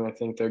strong. I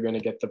think they're going to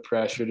get the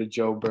pressure to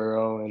Joe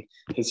Burrow, and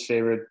his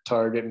favorite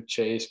target,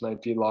 Chase,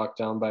 might be locked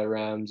down by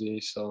Ramsey.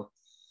 So,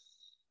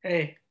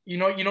 hey, you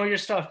know your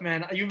stuff,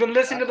 man. You've been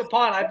listening to the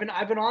pod. I've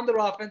been on their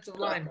offensive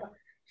line.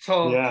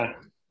 So yeah.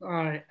 All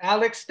right,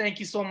 Alex, thank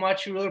you so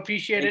much. We really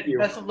appreciate it.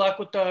 Best of luck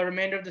with the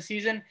remainder of the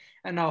season,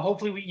 and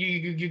hopefully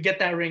you get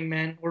that ring,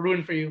 man. We're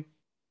rooting for you.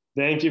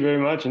 Thank you very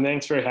much, and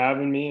thanks for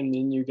having me and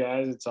meeting you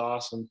guys. It's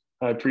awesome.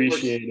 I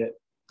appreciate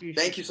it.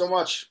 Thank you so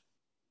much.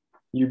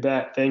 You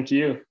bet. Thank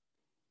you.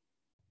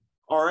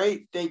 All right.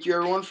 Thank you,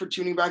 everyone, for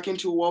tuning back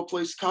into A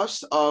Well-Placed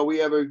Cuss. We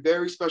have a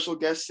very special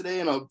guest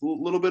today and a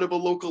little bit of a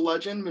local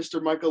legend, Mr.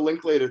 Michael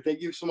Linklater.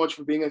 Thank you so much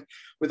for being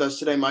with us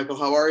today, Michael.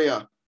 How are you?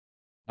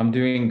 I'm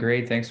doing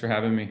great. Thanks for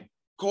having me.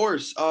 Of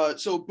course.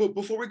 So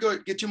before we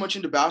get too much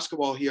into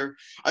basketball here,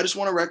 I just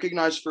want to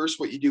recognize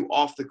first what you do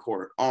off the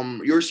court.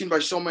 You're seen by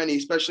so many,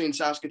 especially in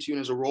Saskatoon,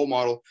 as a role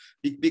model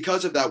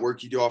because of that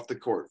work you do off the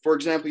court. For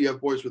example, you have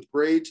Boys with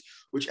Braids,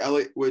 which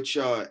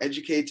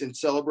educates and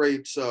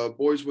celebrates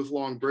boys with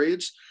long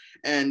braids,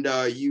 and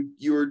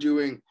you are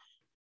doing.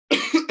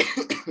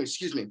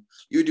 Excuse me.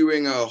 You're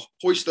doing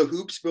Hoist the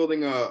Hoops,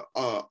 building a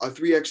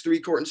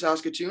 3x3 court in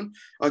Saskatoon.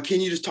 Can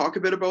you just talk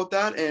a bit about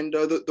that and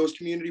those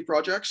community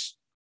projects?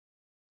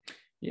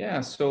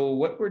 Yeah, so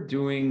what we're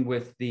doing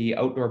with the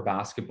outdoor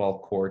basketball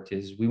court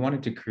is we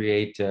wanted to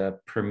create a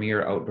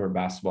premier outdoor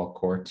basketball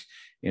court,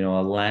 a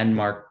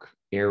landmark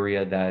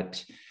area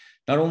that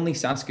not only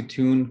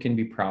Saskatoon can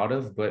be proud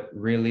of, but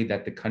really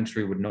that the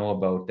country would know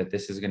about, that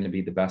this is going to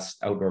be the best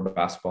outdoor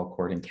basketball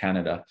court in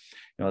Canada.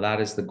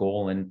 That is the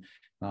goal. And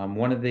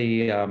one of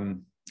the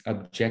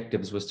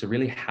objectives was to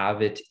really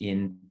have it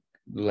in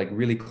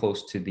really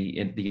close to the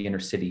inner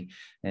city,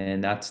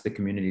 and that's the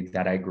community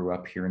that I grew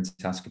up here in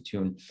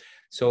Saskatoon.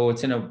 So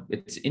it's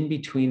in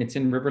between. It's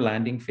in River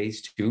Landing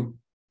Phase 2.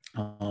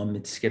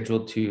 It's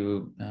scheduled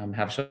to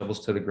have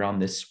shovels to the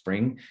ground this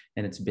spring,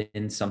 and it's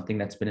been something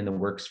that's been in the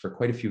works for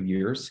quite a few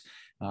years.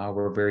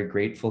 We're very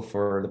grateful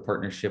for the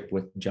partnership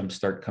with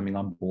Jumpstart coming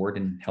on board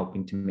and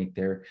helping to make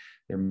their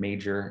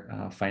major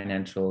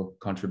financial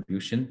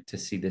contribution to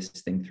see this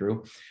thing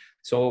through.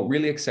 So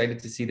really excited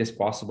to see this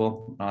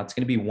possible. It's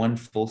going to be one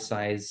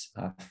full-size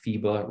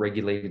FIBA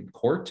regulated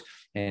court,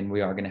 and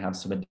we are going to have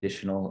some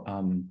additional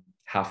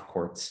half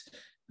courts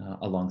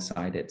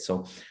alongside it.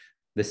 So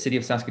the city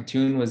of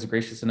Saskatoon was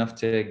gracious enough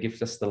to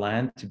gift us the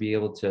land to be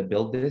able to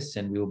build this,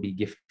 and we will be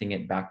gifting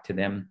it back to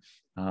them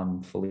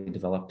fully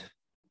developed.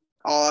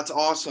 Oh, that's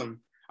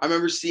awesome. I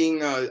remember seeing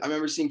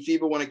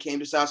FIBA when it came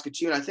to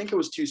Saskatoon. I think it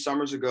was 2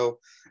 summers ago,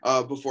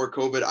 before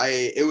COVID.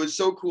 It was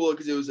so cool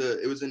because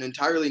it was an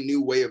entirely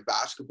new way of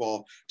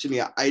basketball to me.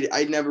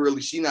 I'd never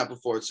really seen that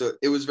before, so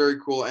it was very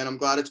cool, and I'm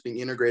glad it's being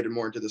integrated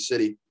more into the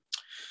city.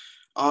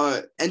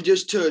 And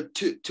just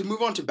to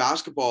move on to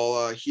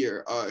basketball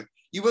here,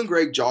 you and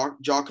Greg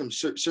Jocham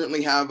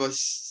certainly have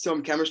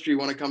some chemistry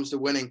when it comes to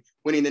winning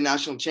the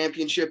national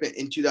championship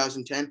in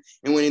 2010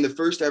 and winning the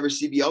first ever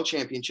CBL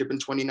championship in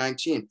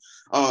 2019.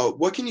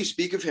 What can you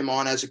speak of him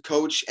on as a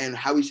coach and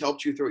how he's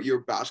helped you throughout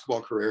your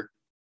basketball career?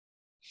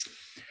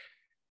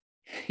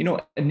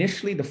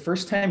 Initially, the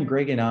first time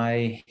Greg and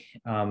I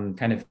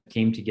kind of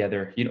came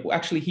together,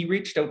 actually, he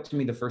reached out to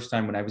me the first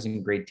time when I was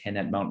in grade 10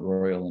 at Mount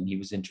Royal, and he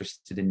was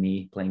interested in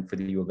me playing for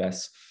the U of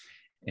S.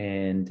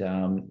 And,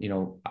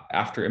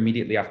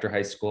 immediately after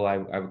high school, I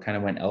kind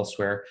of went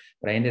elsewhere,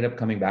 but I ended up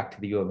coming back to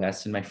the U of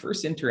S. And my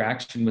first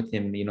interaction with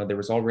him, there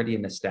was already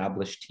an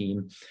established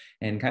team,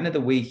 and kind of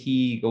the way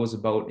he goes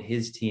about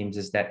his teams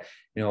is that,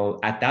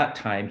 at that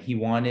time he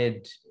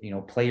wanted,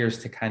 players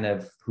to kind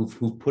of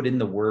who've put in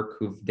the work,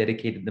 who've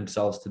dedicated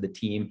themselves to the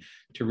team,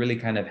 to really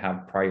kind of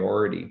have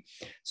priority.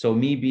 So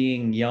me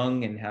being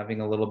young and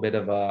having a little bit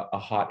of a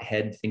hot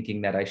head,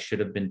 thinking that I should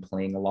have been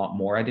playing a lot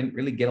more, I didn't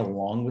really get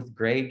along with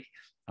Greg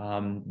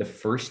the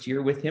first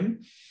year with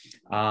him.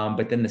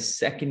 But then the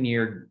second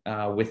year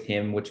with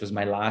him, which was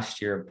my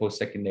last year of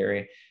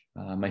post-secondary,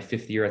 my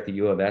 5th year at the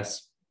U of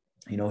S,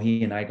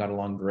 he and I got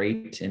along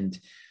great. And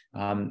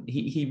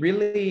he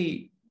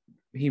really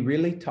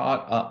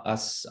taught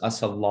us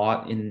a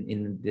lot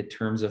in the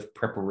terms of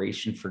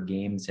preparation for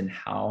games and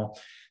how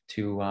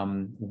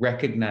to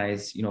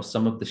recognize,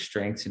 some of the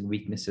strengths and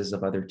weaknesses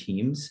of other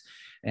teams,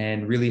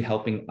 and really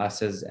helping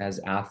us as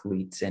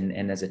athletes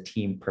and as a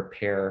team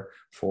prepare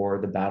for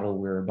the battle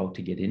we're about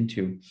to get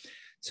into.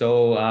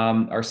 So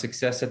our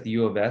success at the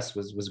U of S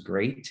was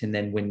great. And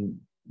then when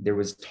there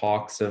was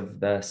talks of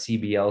the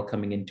CBL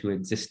coming into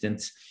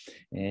existence,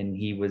 and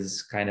he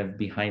was kind of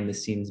behind the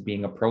scenes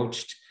being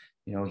approached,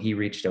 he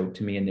reached out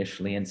to me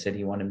initially and said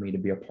he wanted me to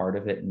be a part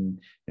of it. And,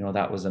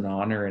 that was an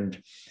honor.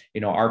 And,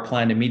 our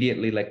plan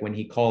immediately, like when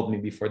he called me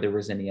before there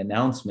was any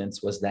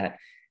announcements, was that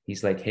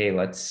he's like, hey,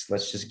 let's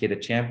just get a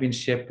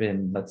championship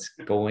and let's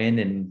go in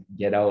and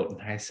get out.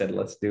 And I said,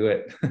 let's do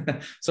it.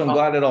 So I'm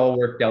glad it all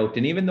worked out.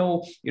 And even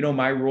though,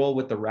 my role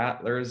with the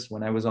Rattlers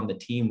when I was on the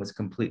team was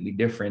completely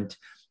different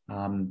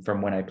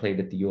from when I played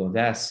at the U of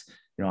S,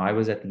 I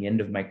was at the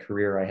end of my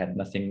career. I had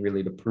nothing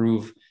really to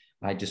prove.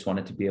 I just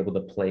wanted to be able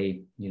to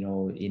play,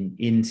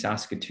 in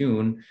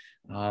Saskatoon,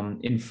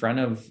 in front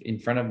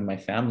of my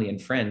family and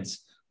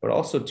friends, but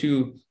also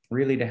to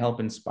really to help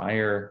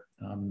inspire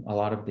a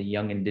lot of the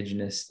young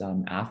Indigenous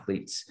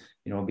athletes,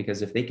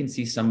 because if they can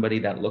see somebody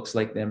that looks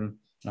like them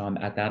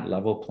at that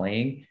level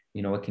playing,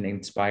 it can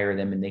inspire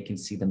them and they can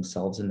see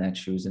themselves in that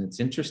shoes. And it's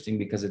interesting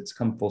because it's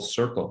come full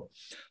circle.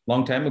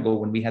 Long time ago,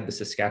 when we had the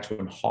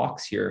Saskatchewan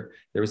Hawks here,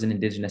 there was an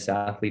Indigenous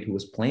athlete who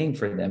was playing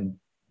for them.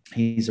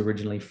 He's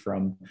originally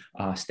from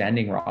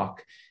Standing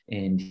Rock,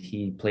 and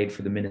he played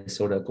for the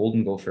Minnesota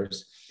Golden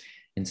Gophers.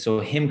 And so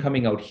him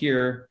coming out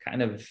here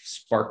kind of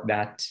sparked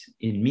that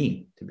in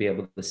me to be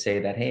able to say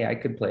that, hey, I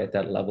could play at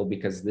that level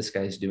because this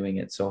guy's doing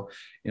it. So,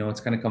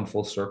 it's kind of come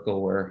full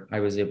circle where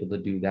I was able to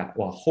do that.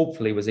 Well,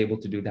 hopefully was able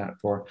to do that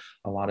for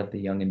a lot of the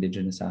young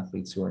Indigenous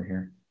athletes who are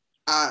here.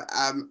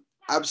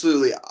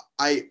 Absolutely.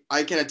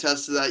 I can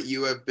attest to that.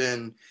 You have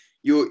been,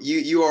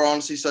 you are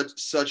honestly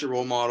such a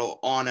role model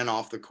on and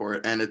off the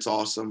court, and it's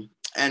awesome.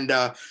 And,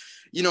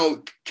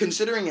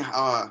 considering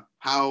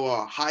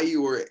how high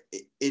you were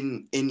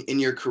in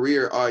your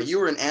career, you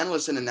were an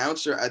analyst and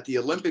announcer at the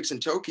Olympics in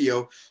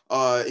Tokyo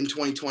in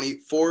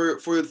 2020 for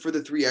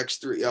the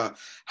 3x3.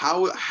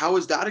 How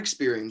was that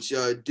experience?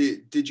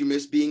 Did you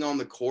miss being on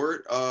the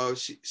court,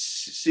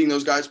 seeing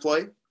those guys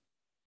play?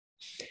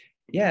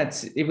 Yeah,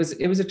 it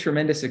was a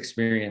tremendous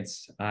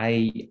experience.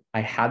 I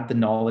had the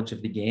knowledge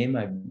of the game.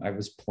 I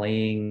was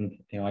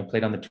playing, I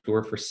played on the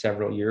tour for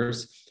several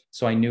years,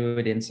 so I knew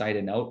it inside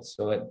and out.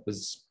 So it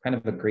was kind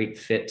of a great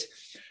fit.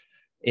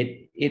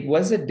 It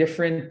was a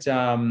different,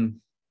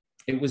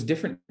 it was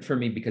different for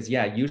me because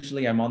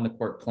usually I'm on the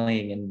court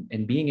playing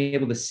and being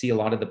able to see a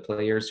lot of the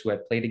players who I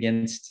played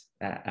against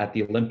at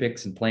the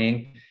Olympics and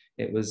playing,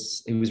 it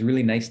was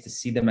really nice to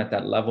see them at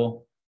that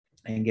level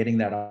and getting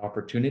that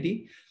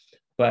opportunity.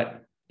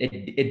 But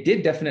it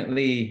did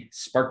definitely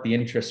spark the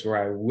interest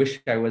where I wish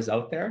I was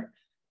out there.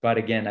 But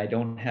again, I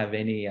don't have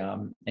any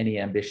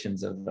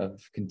ambitions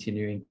of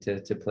continuing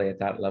to play at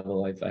that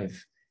level.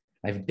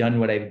 I've done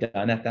what I've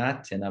done at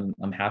that, and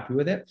I'm happy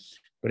with it.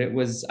 But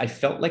I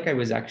felt like I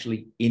was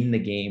actually in the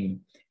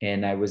game,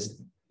 and I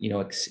was,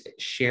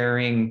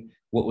 sharing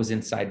what was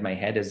inside my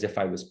head as if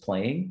I was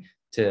playing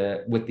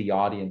with the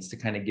audience to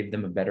kind of give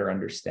them a better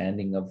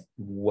understanding of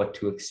what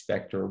to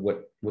expect or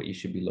what you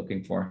should be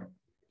looking for.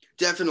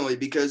 Definitely,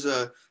 because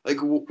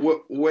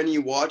when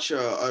you watch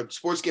a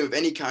sports game of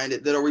any kind,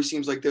 that always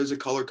seems like there's a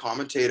color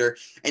commentator,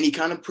 and he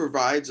kind of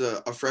provides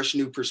a fresh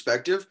new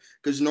perspective,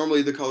 because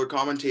normally the color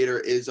commentator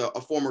is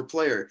a former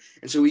player,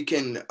 and so he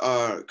can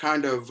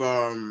kind of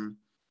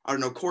I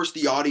don't know, course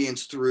the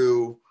audience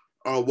through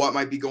what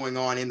might be going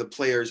on in the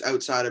players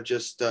outside of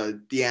just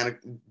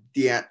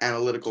the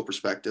analytical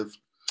perspective.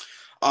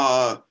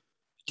 Do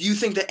you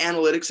think that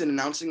analytics and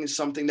announcing is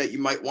something that you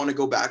might want to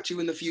go back to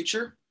in the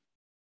future?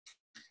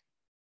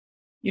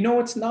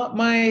 It's not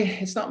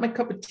my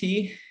cup of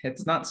tea.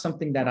 It's not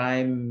something that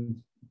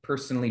I'm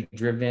personally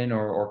driven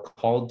or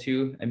called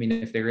to. I mean,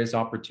 if there is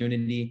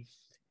opportunity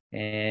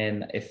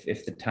and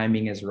if the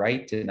timing is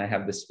right and I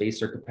have the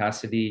space or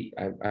capacity,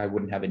 I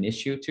wouldn't have an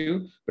issue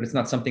to, but it's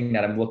not something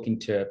that I'm looking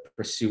to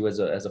pursue as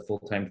a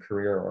full-time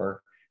career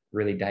or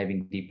really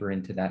diving deeper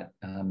into that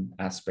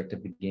aspect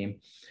of the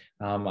game.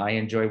 I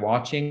enjoy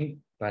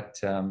watching, but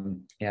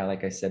yeah,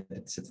 like I said,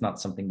 it's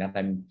not something that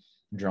I'm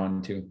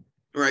drawn to.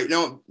 Right.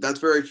 No, that's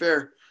very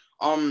fair.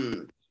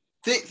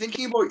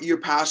 Thinking about your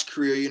past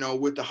career,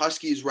 with the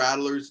Huskies,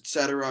 Rattlers,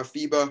 etc.,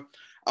 FIBA,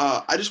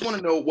 I just want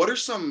to know, what are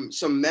some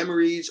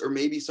memories or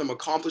maybe some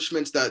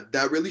accomplishments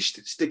that really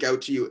stick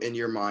out to you in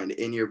your mind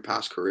in your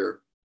past career?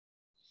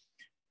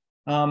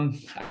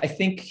 I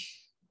think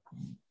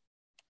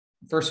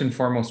first and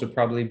foremost would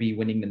probably be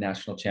winning the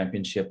national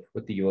championship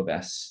with the U of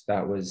S.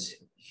 That was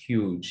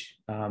huge,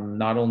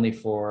 not only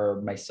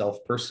for myself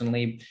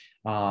personally,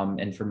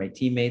 and for my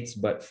teammates,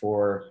 but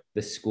for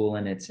the school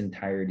in its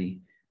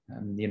entirety.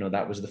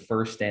 That was the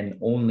first and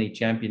only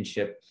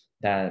championship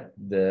that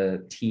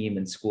the team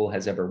and school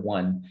has ever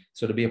won.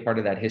 So to be a part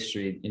of that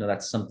history,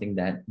 that's something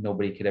that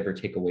nobody could ever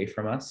take away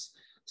from us.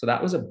 So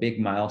that was a big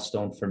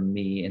milestone for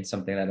me and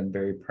something that I'm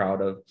very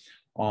proud of.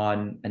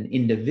 On an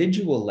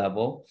individual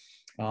level,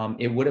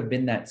 it would have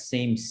been that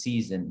same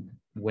season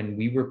when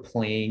we were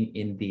playing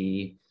in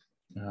the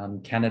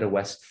Canada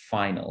West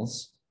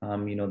finals.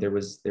 There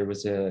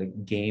was a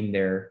game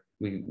there.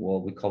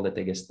 We called it,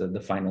 I guess, the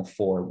Final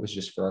Four. It was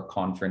just for our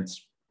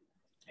conference.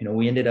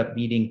 We ended up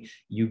beating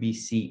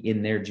UBC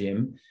in their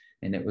gym,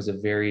 and it was a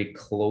very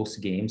close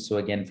game. So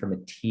again, from a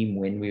team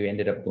win, we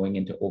ended up going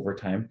into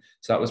overtime.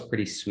 So that was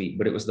pretty sweet.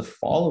 But it was the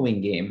following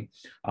game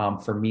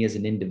for me as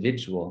an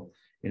individual.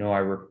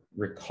 I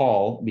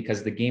recall,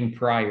 because the game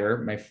prior,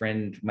 my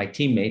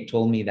teammate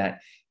told me that,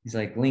 he's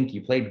like, Link,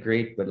 you played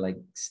great, but like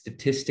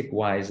statistic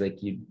wise, like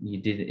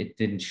it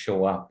didn't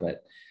show up.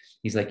 But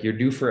he's like, you're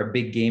due for a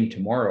big game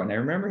tomorrow. And I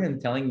remember him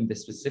telling me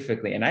this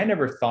specifically. And I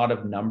never thought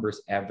of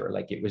numbers ever.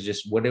 Like, it was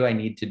just, what do I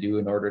need to do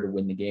in order to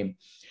win the game?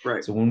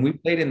 Right. So when we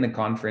played in the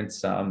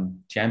conference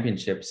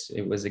championships,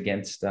 it was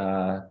against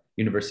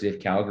University of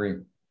Calgary.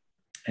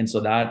 And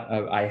so that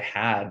I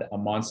had a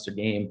monster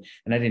game,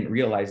 and I didn't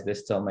realize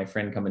this till my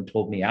friend come and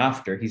told me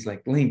after. He's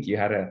like, Link, you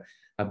had a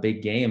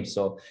big game.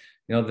 So,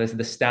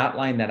 the stat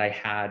line that I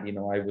had,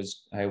 I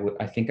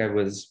think I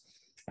was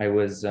what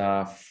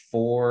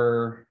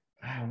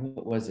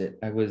was it?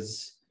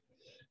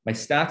 My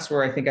stats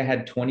were, I think I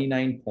had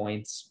 29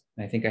 points.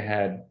 I think I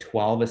had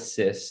 12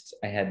 assists.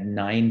 I had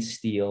 9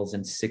 steals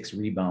and 6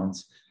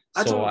 rebounds.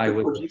 So I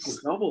was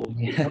double.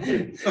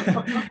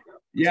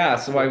 Yeah,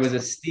 so I was a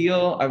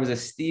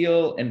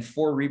steal and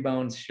 4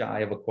 rebounds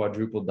shy of a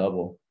quadruple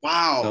double.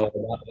 Wow. So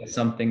that was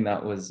something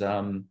that was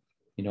a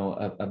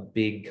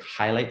big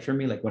highlight for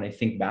me, like when I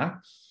think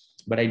back.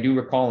 But I do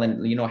recall,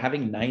 and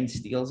having 9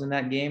 steals in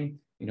that game.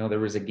 There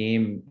was a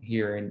game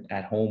here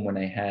at home when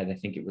I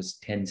think it was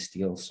 10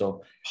 steals.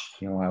 So,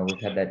 I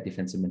always had that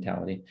defensive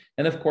mentality.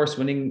 And of course,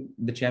 winning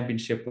the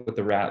championship with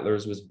the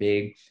Rattlers was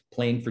big.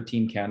 Playing for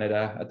Team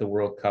Canada at the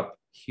World Cup,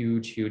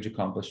 huge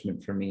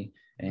accomplishment for me.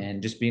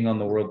 And just being on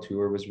the world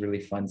tour was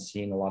really fun,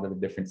 seeing a lot of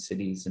the different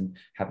cities and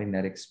having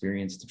that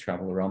experience to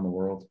travel around the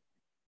world.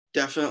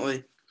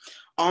 Definitely.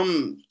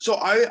 So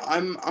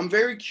I'm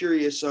very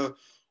curious.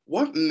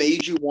 What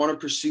made you want to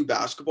pursue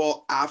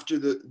basketball after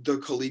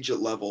the collegiate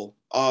level?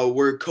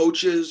 Were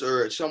coaches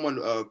or someone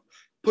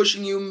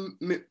pushing you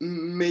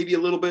maybe a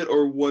little bit,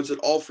 or was it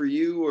all for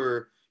you,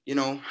 or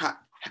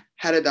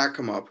how did that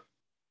come up?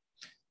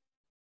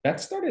 That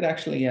started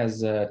actually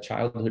as a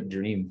childhood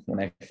dream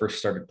when I first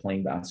started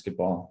playing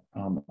basketball.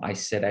 I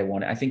said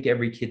I think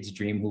every kid's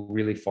dream who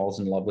really falls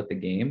in love with the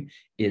game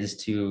is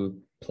to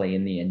play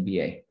in the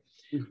NBA.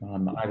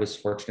 I was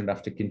fortunate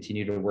enough to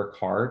continue to work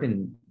hard,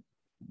 and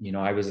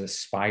I was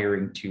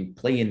aspiring to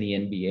play in the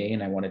NBA,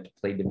 and I wanted to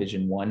play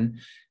Division I.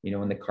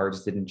 And the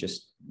cards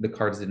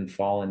didn't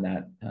fall in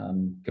that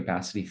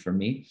capacity for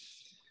me.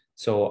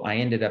 So I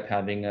ended up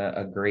having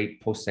a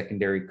great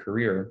post-secondary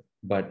career,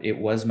 but it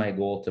was my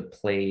goal to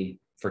play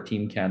for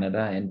Team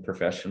Canada and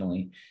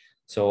professionally.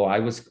 So I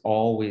was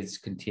always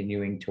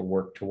continuing to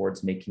work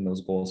towards making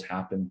those goals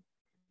happen.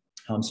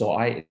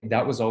 So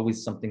that was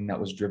always something that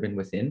was driven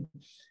within,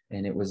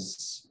 and it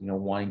was,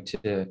 wanting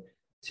to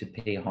to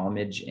pay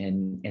homage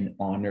and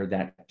honor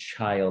that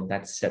child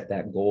that set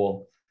that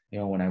goal,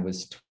 when I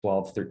was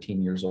 12,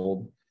 13 years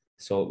old.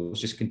 So it was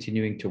just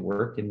continuing to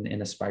work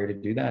and aspire to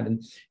do that.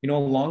 And,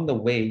 along the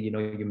way,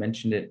 you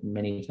mentioned it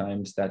many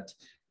times that,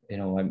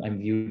 I'm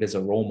viewed as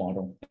a role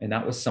model. And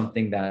that was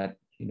something that,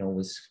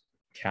 was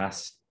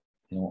cast,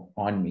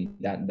 on me,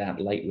 that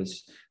light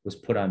was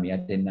put on me. I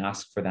didn't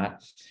ask for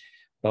that.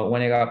 But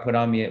when it got put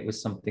on me, it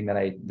was something that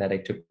I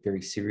took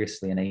very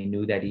seriously. And I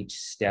knew that each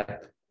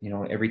step,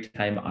 every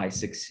time I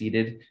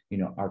succeeded,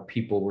 our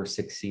people were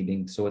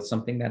succeeding. So it's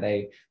something that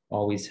I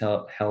always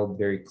held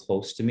very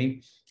close to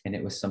me. And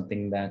it was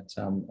something that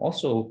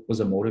also was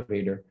a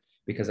motivator,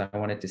 because I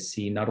wanted to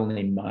see not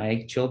only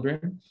my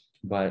children,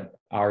 but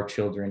our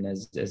children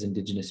as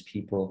Indigenous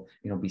people,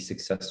 be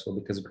successful.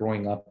 Because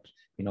growing up,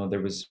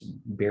 there was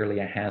barely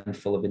a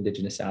handful of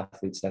Indigenous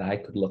athletes that I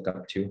could look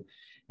up to.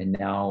 And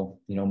now,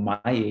 my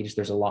age,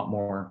 there's a lot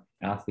more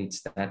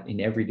athletes that in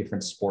every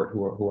different sport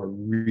who are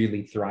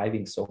really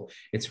thriving. So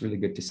it's really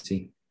good to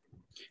see.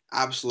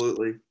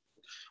 Absolutely.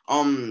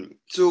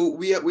 So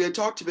we had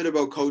talked a bit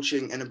about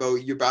coaching and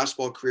about your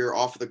basketball career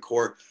off of the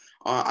court.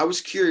 I was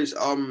curious,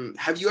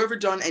 have you ever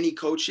done any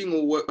coaching,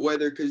 or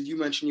whether, because you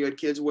mentioned you had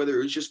kids, whether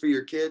it was just for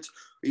your kids,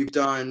 or you've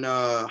done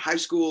high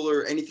school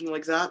or anything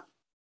like that?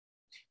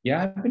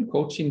 Yeah, I've been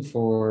coaching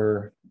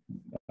for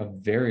a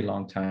very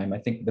long time. I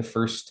think the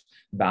first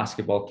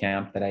basketball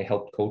camp that I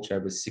helped coach, I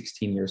was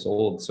 16 years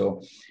old.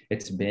 So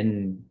it's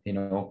been,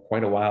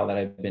 quite a while that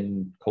I've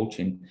been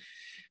coaching.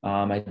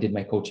 I did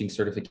my coaching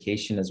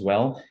certification as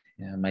well.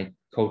 I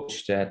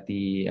coached at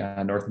the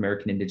North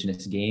American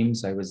Indigenous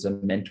Games. I was a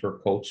mentor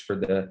coach for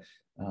the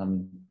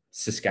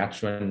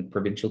Saskatchewan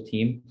provincial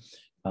team.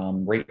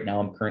 Right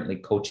now, I'm currently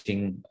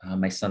coaching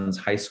my son's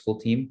high school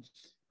team.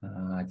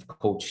 I've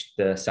coached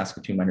the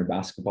Saskatoon Minor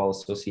Basketball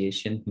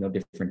Association,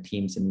 different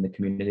teams in the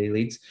community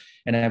leagues.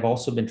 And I've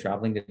also been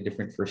traveling to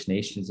different First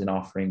Nations and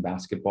offering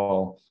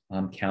basketball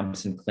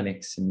camps and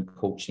clinics and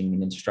coaching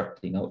and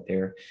instructing out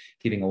there,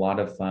 giving a lot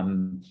of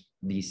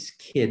these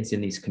kids in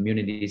these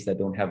communities that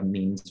don't have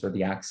means or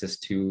the access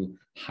to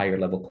higher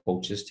level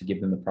coaches to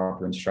give them the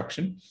proper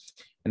instruction.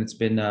 And it's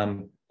been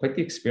quite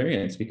the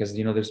experience, because,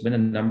 there's been a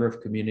number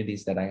of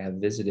communities that I have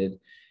visited,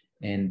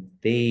 and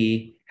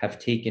they have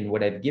taken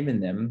what I've given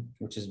them,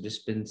 which has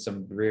just been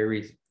some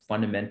very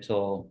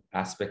fundamental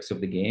aspects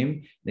of the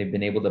game. They've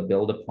been able to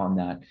build upon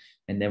that.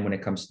 And then when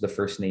it comes to the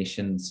First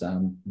Nations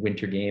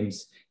winter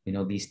games,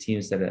 these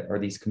teams or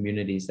these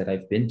communities that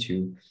I've been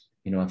to,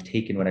 I've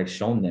taken what I've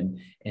shown them,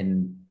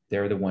 and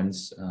they're the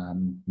ones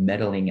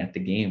medaling at the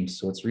games.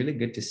 So it's really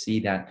good to see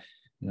that,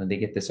 they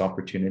get this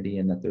opportunity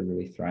and that they're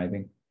really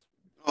thriving.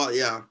 Oh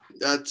yeah,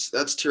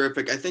 that's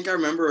terrific. I think I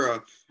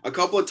remember a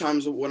couple of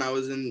times when I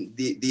was in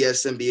the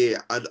SMBA,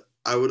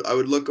 I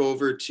would look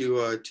over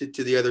to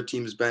the other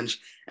team's bench,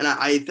 and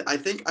I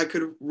think I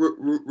could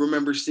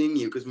remember seeing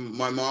you, because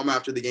my mom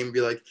after the game would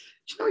be like,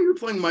 you were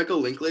playing Michael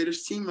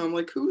Linklater's team. And I'm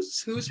like,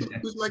 who's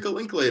Michael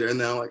Linklater? And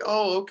then I'm like,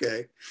 oh,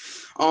 okay.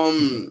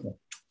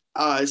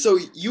 So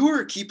you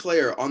were a key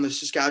player on the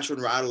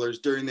Saskatchewan Rattlers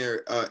during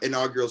their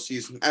inaugural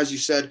season. As you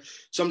said,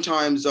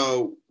 sometimes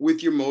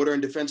with your motor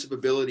and defensive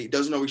ability, it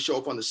doesn't always show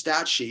up on the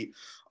stat sheet,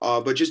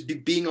 but just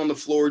being on the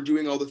floor,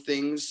 doing all the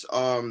things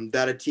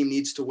that a team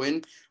needs to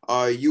win,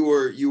 you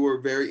were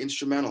very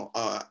instrumental.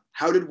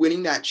 How did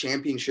winning that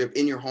championship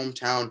in your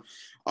hometown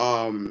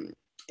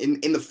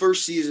in the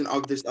first season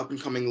of this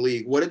up-and-coming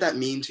league, what did that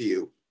mean to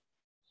you?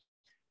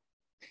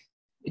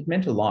 It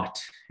meant a lot.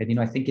 And,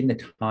 I think in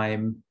the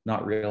time,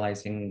 not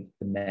realizing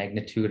the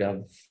magnitude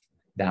of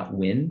that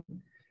win,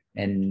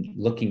 and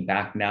looking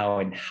back now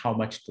and how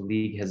much the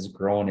league has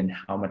grown and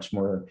how much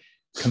more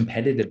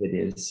competitive it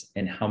is,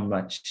 and how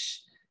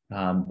much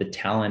the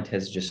talent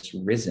has just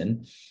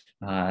risen,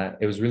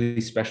 it was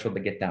really special to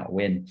get that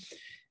win.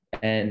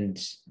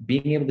 And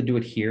being able to do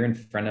it here in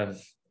front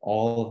of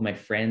all of my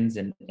friends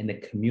and in the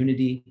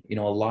community,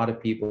 a lot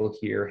of people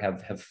here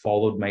have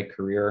followed my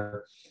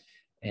career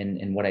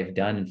and what I've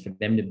done, and for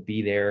them to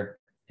be there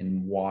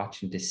and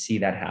watch and to see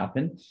that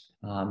happen,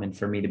 and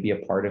for me to be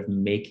a part of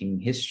making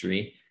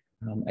history,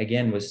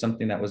 again, was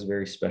something that was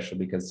very special,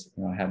 because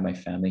I have my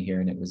family here,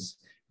 and it was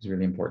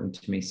really important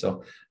to me.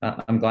 So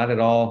I'm glad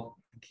it all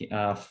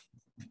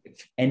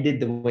ended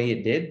the way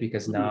it did,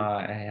 because now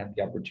I had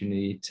the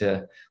opportunity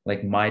to,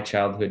 like my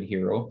childhood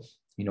hero,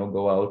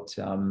 go out,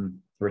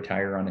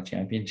 retire on a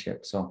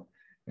championship. So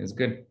it was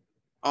good.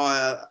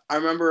 I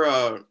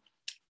remember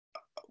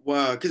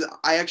well, because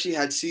I actually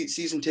had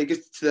season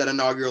tickets to that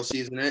inaugural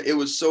season. And it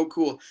was so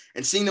cool.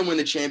 And seeing them win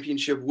the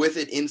championship with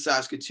it in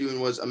Saskatoon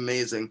was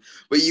amazing.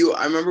 But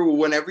I remember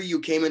whenever you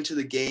came into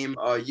the game,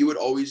 you would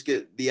always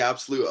get the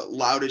absolute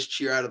loudest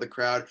cheer out of the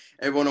crowd.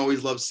 Everyone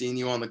always loved seeing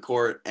you on the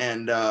court.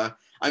 And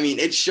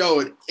it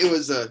showed. It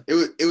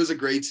was a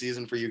great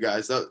season for you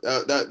guys.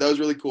 That was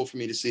really cool for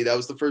me to see. That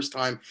was the first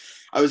time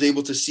I was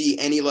able to see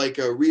any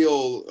a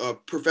real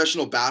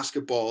professional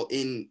basketball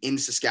in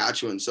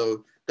Saskatchewan.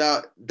 So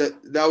that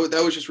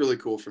was just really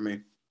cool for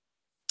me.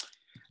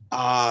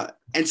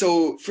 And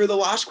so for the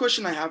last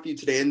question I have for you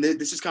today, and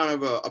this is kind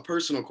of a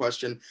personal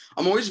question,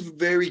 I'm always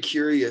very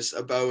curious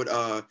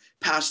about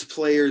past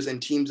players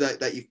and teams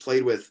that you've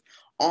played with.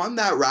 On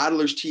that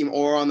Rattlers team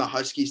or on the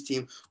Huskies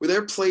team, were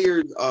there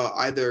players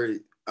either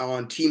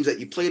on teams that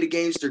you played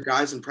against or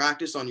guys in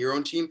practice on your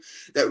own team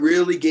that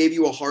really gave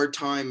you a hard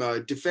time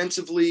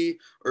defensively,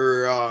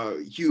 or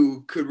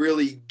you could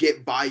really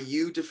get by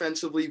you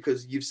defensively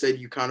because you've said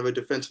you kind of a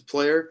defensive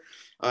player?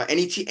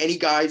 Any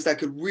guys that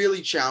could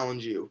really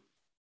challenge you?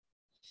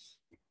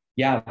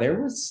 Yeah, there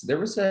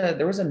was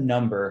a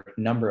number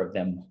of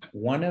them.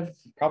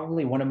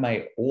 Probably one of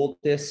my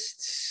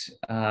oldest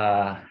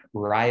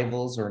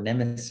rivals or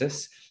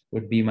nemesis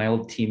would be my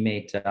old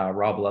teammate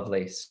Rob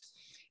Lovelace.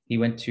 He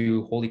went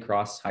to Holy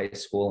Cross High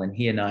School, and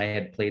he and I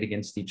had played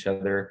against each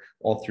other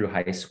all through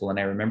high school. And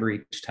I remember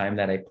each time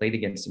that I played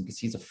against him, because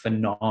he's a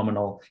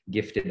phenomenal,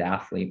 gifted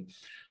athlete.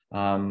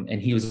 And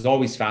he was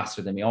always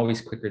faster than me, always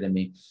quicker than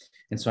me.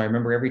 And so I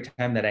remember every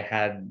time that I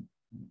had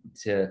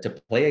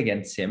to play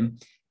against him,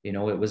 it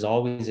was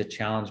always a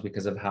challenge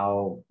because of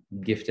how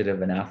gifted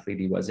of an athlete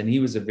he was. And he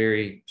was a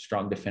very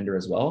strong defender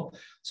as well.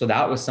 So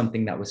that was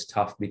something that was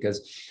tough,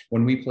 because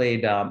when we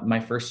played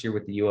my first year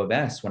with the U of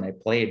S, when I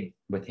played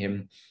with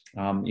him,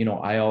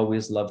 I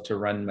always love to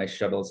run my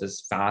shuttles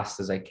as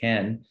fast as I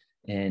can.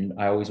 And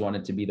I always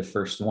wanted to be the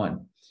first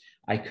one.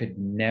 I could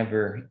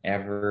never,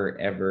 ever,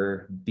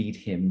 ever beat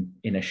him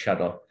in a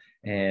shuttle.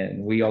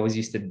 And we always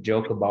used to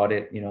joke about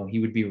it. He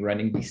would be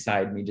running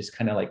beside me, just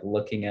kind of like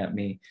looking at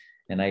me,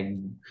 and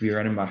I'd be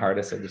running my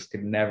hardest. I just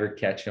could never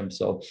catch him.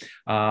 So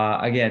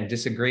again,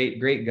 just a great,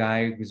 great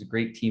guy. He was a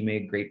great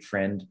teammate, great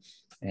friend.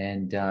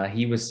 And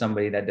he was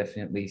somebody that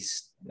definitely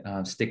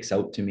sticks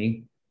out to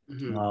me.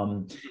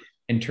 Mm-hmm.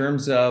 In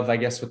terms of, I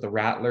guess, with the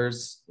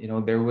Rattlers,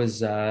 there was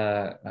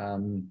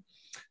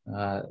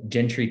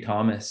Gentry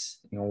Thomas.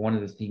 One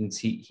of the things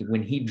he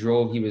when he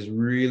drove, he was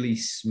really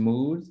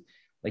smooth.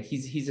 Like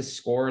he's a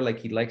scorer. Like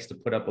he likes to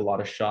put up a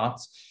lot of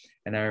shots.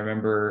 And I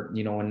remember,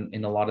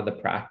 in a lot of the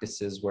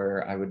practices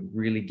where I would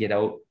really get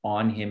out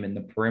on him in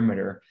the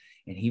perimeter,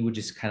 and he would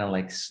just kind of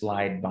like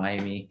slide by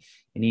me.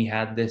 And he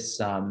had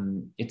this,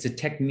 it's a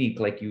technique,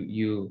 like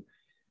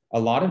a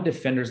lot of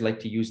defenders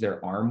like to use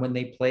their arm when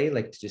they play,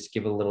 like to just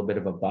give a little bit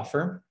of a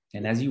buffer.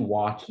 And as you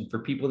watch, and for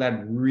people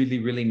that really,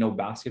 really know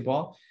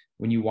basketball,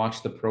 when you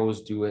watch the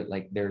pros do it,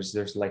 like there's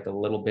like a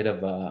little bit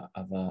of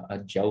a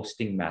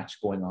jousting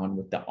match going on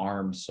with the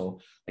arms. So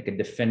like a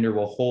defender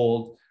will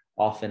hold,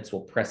 offense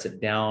will press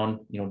it down,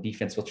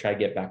 defense will try to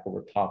get back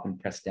over top and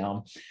press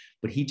down.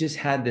 But he just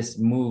had this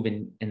move,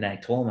 and I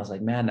told him, I was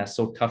like, man, that's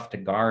so tough to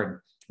guard.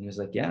 And he was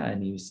like, yeah.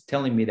 And he was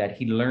telling me that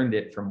he learned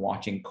it from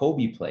watching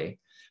Kobe play.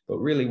 But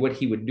really what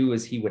he would do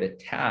is he would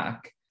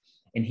attack,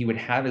 and he would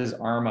have his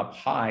arm up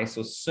high.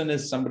 So as soon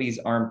as somebody's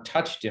arm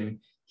touched him,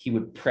 he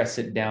would press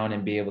it down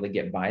and be able to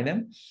get by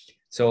them.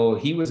 So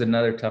he was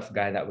another tough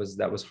guy that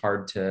was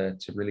hard to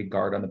really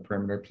guard on the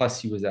perimeter. Plus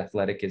he was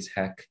athletic as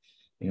heck.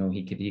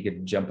 He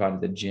could jump out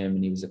of the gym,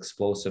 and he was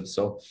explosive.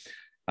 So,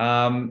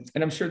 and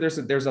I'm sure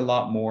there's a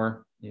lot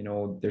more.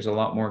 There's a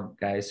lot more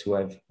guys who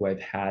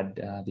I've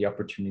had the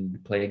opportunity to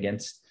play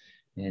against,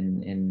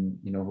 and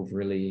who've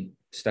really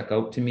stuck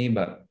out to me.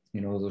 But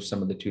those are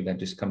some of the two that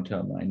just come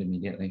to mind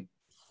immediately.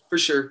 For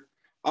sure.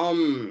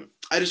 I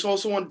just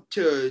also want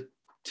to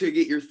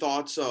get your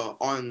thoughts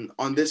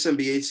on this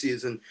NBA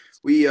season.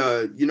 We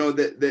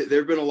that there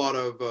have been a lot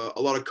of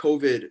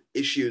COVID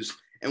issues.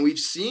 And we've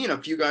seen a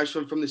few guys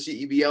from the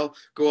CEBL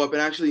go up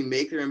and actually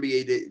make their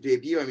NBA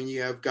debut. I mean,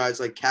 you have guys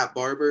like Cat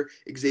Barber,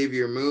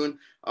 Xavier Moon.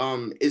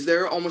 Is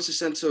there almost a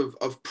sense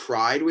of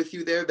pride with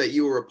you there that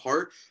you were a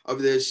part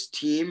of this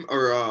team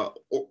or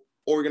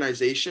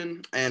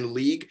organization and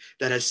league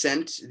that has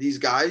sent these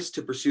guys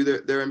to pursue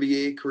their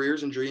NBA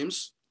careers and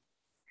dreams?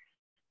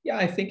 Yeah,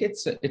 I think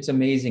it's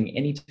amazing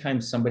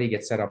anytime somebody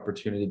gets that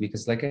opportunity,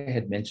 because like I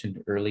had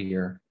mentioned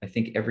earlier, I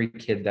think every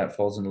kid that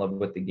falls in love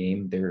with the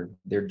game,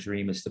 their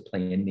dream is to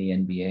play in the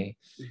NBA.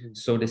 Mm-hmm.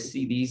 So to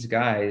see these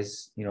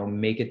guys,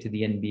 make it to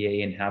the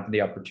NBA and have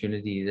the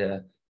opportunity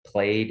to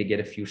play, to get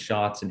a few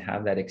shots and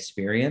have that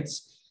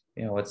experience,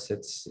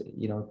 it's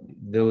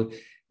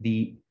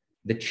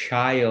the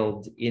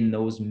child in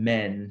those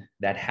men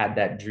that had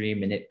that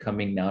dream and it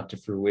coming now to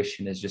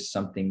fruition is just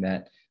something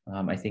that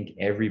I think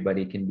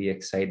everybody can be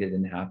excited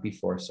and happy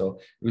for. So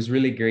it was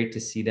really great to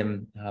see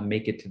them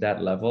make it to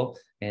that level,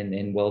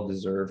 and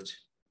well-deserved.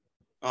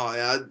 Oh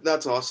yeah,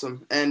 that's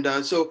awesome. And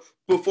so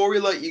before we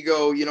let you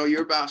go,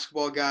 you're a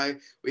basketball guy.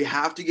 We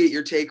have to get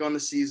your take on the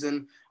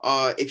season.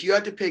 If you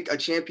had to pick a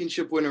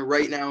championship winner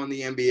right now in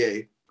the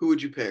NBA, who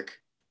would you pick?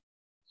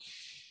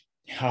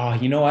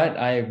 You know what?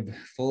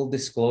 Full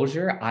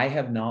disclosure, I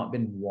have not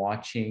been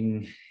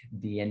watching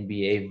the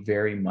NBA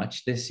very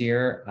much this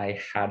year. I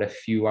had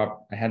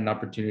an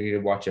opportunity to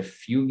watch a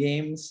few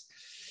games,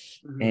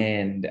 mm-hmm.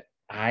 and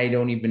I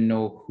don't even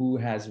know who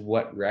has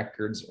what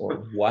records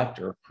or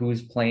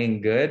who's playing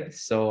good.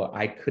 So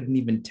I couldn't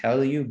even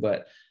tell you,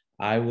 but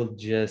I will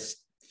just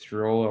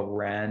throw a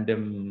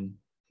random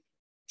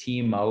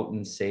team out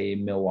and say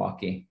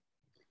Milwaukee.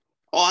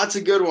 Oh, that's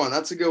a good one.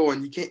 That's a good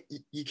one.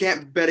 You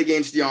can't bet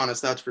against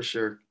Giannis, that's for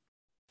sure.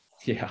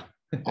 Yeah.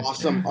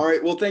 Awesome. All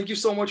right. Well, thank you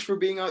so much for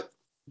being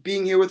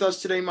here with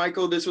us today,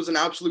 Michael. This was an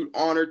absolute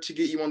honor to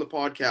get you on the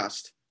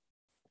podcast.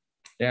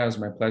 Yeah, it was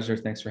my pleasure.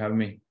 Thanks for having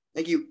me.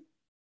 Thank you.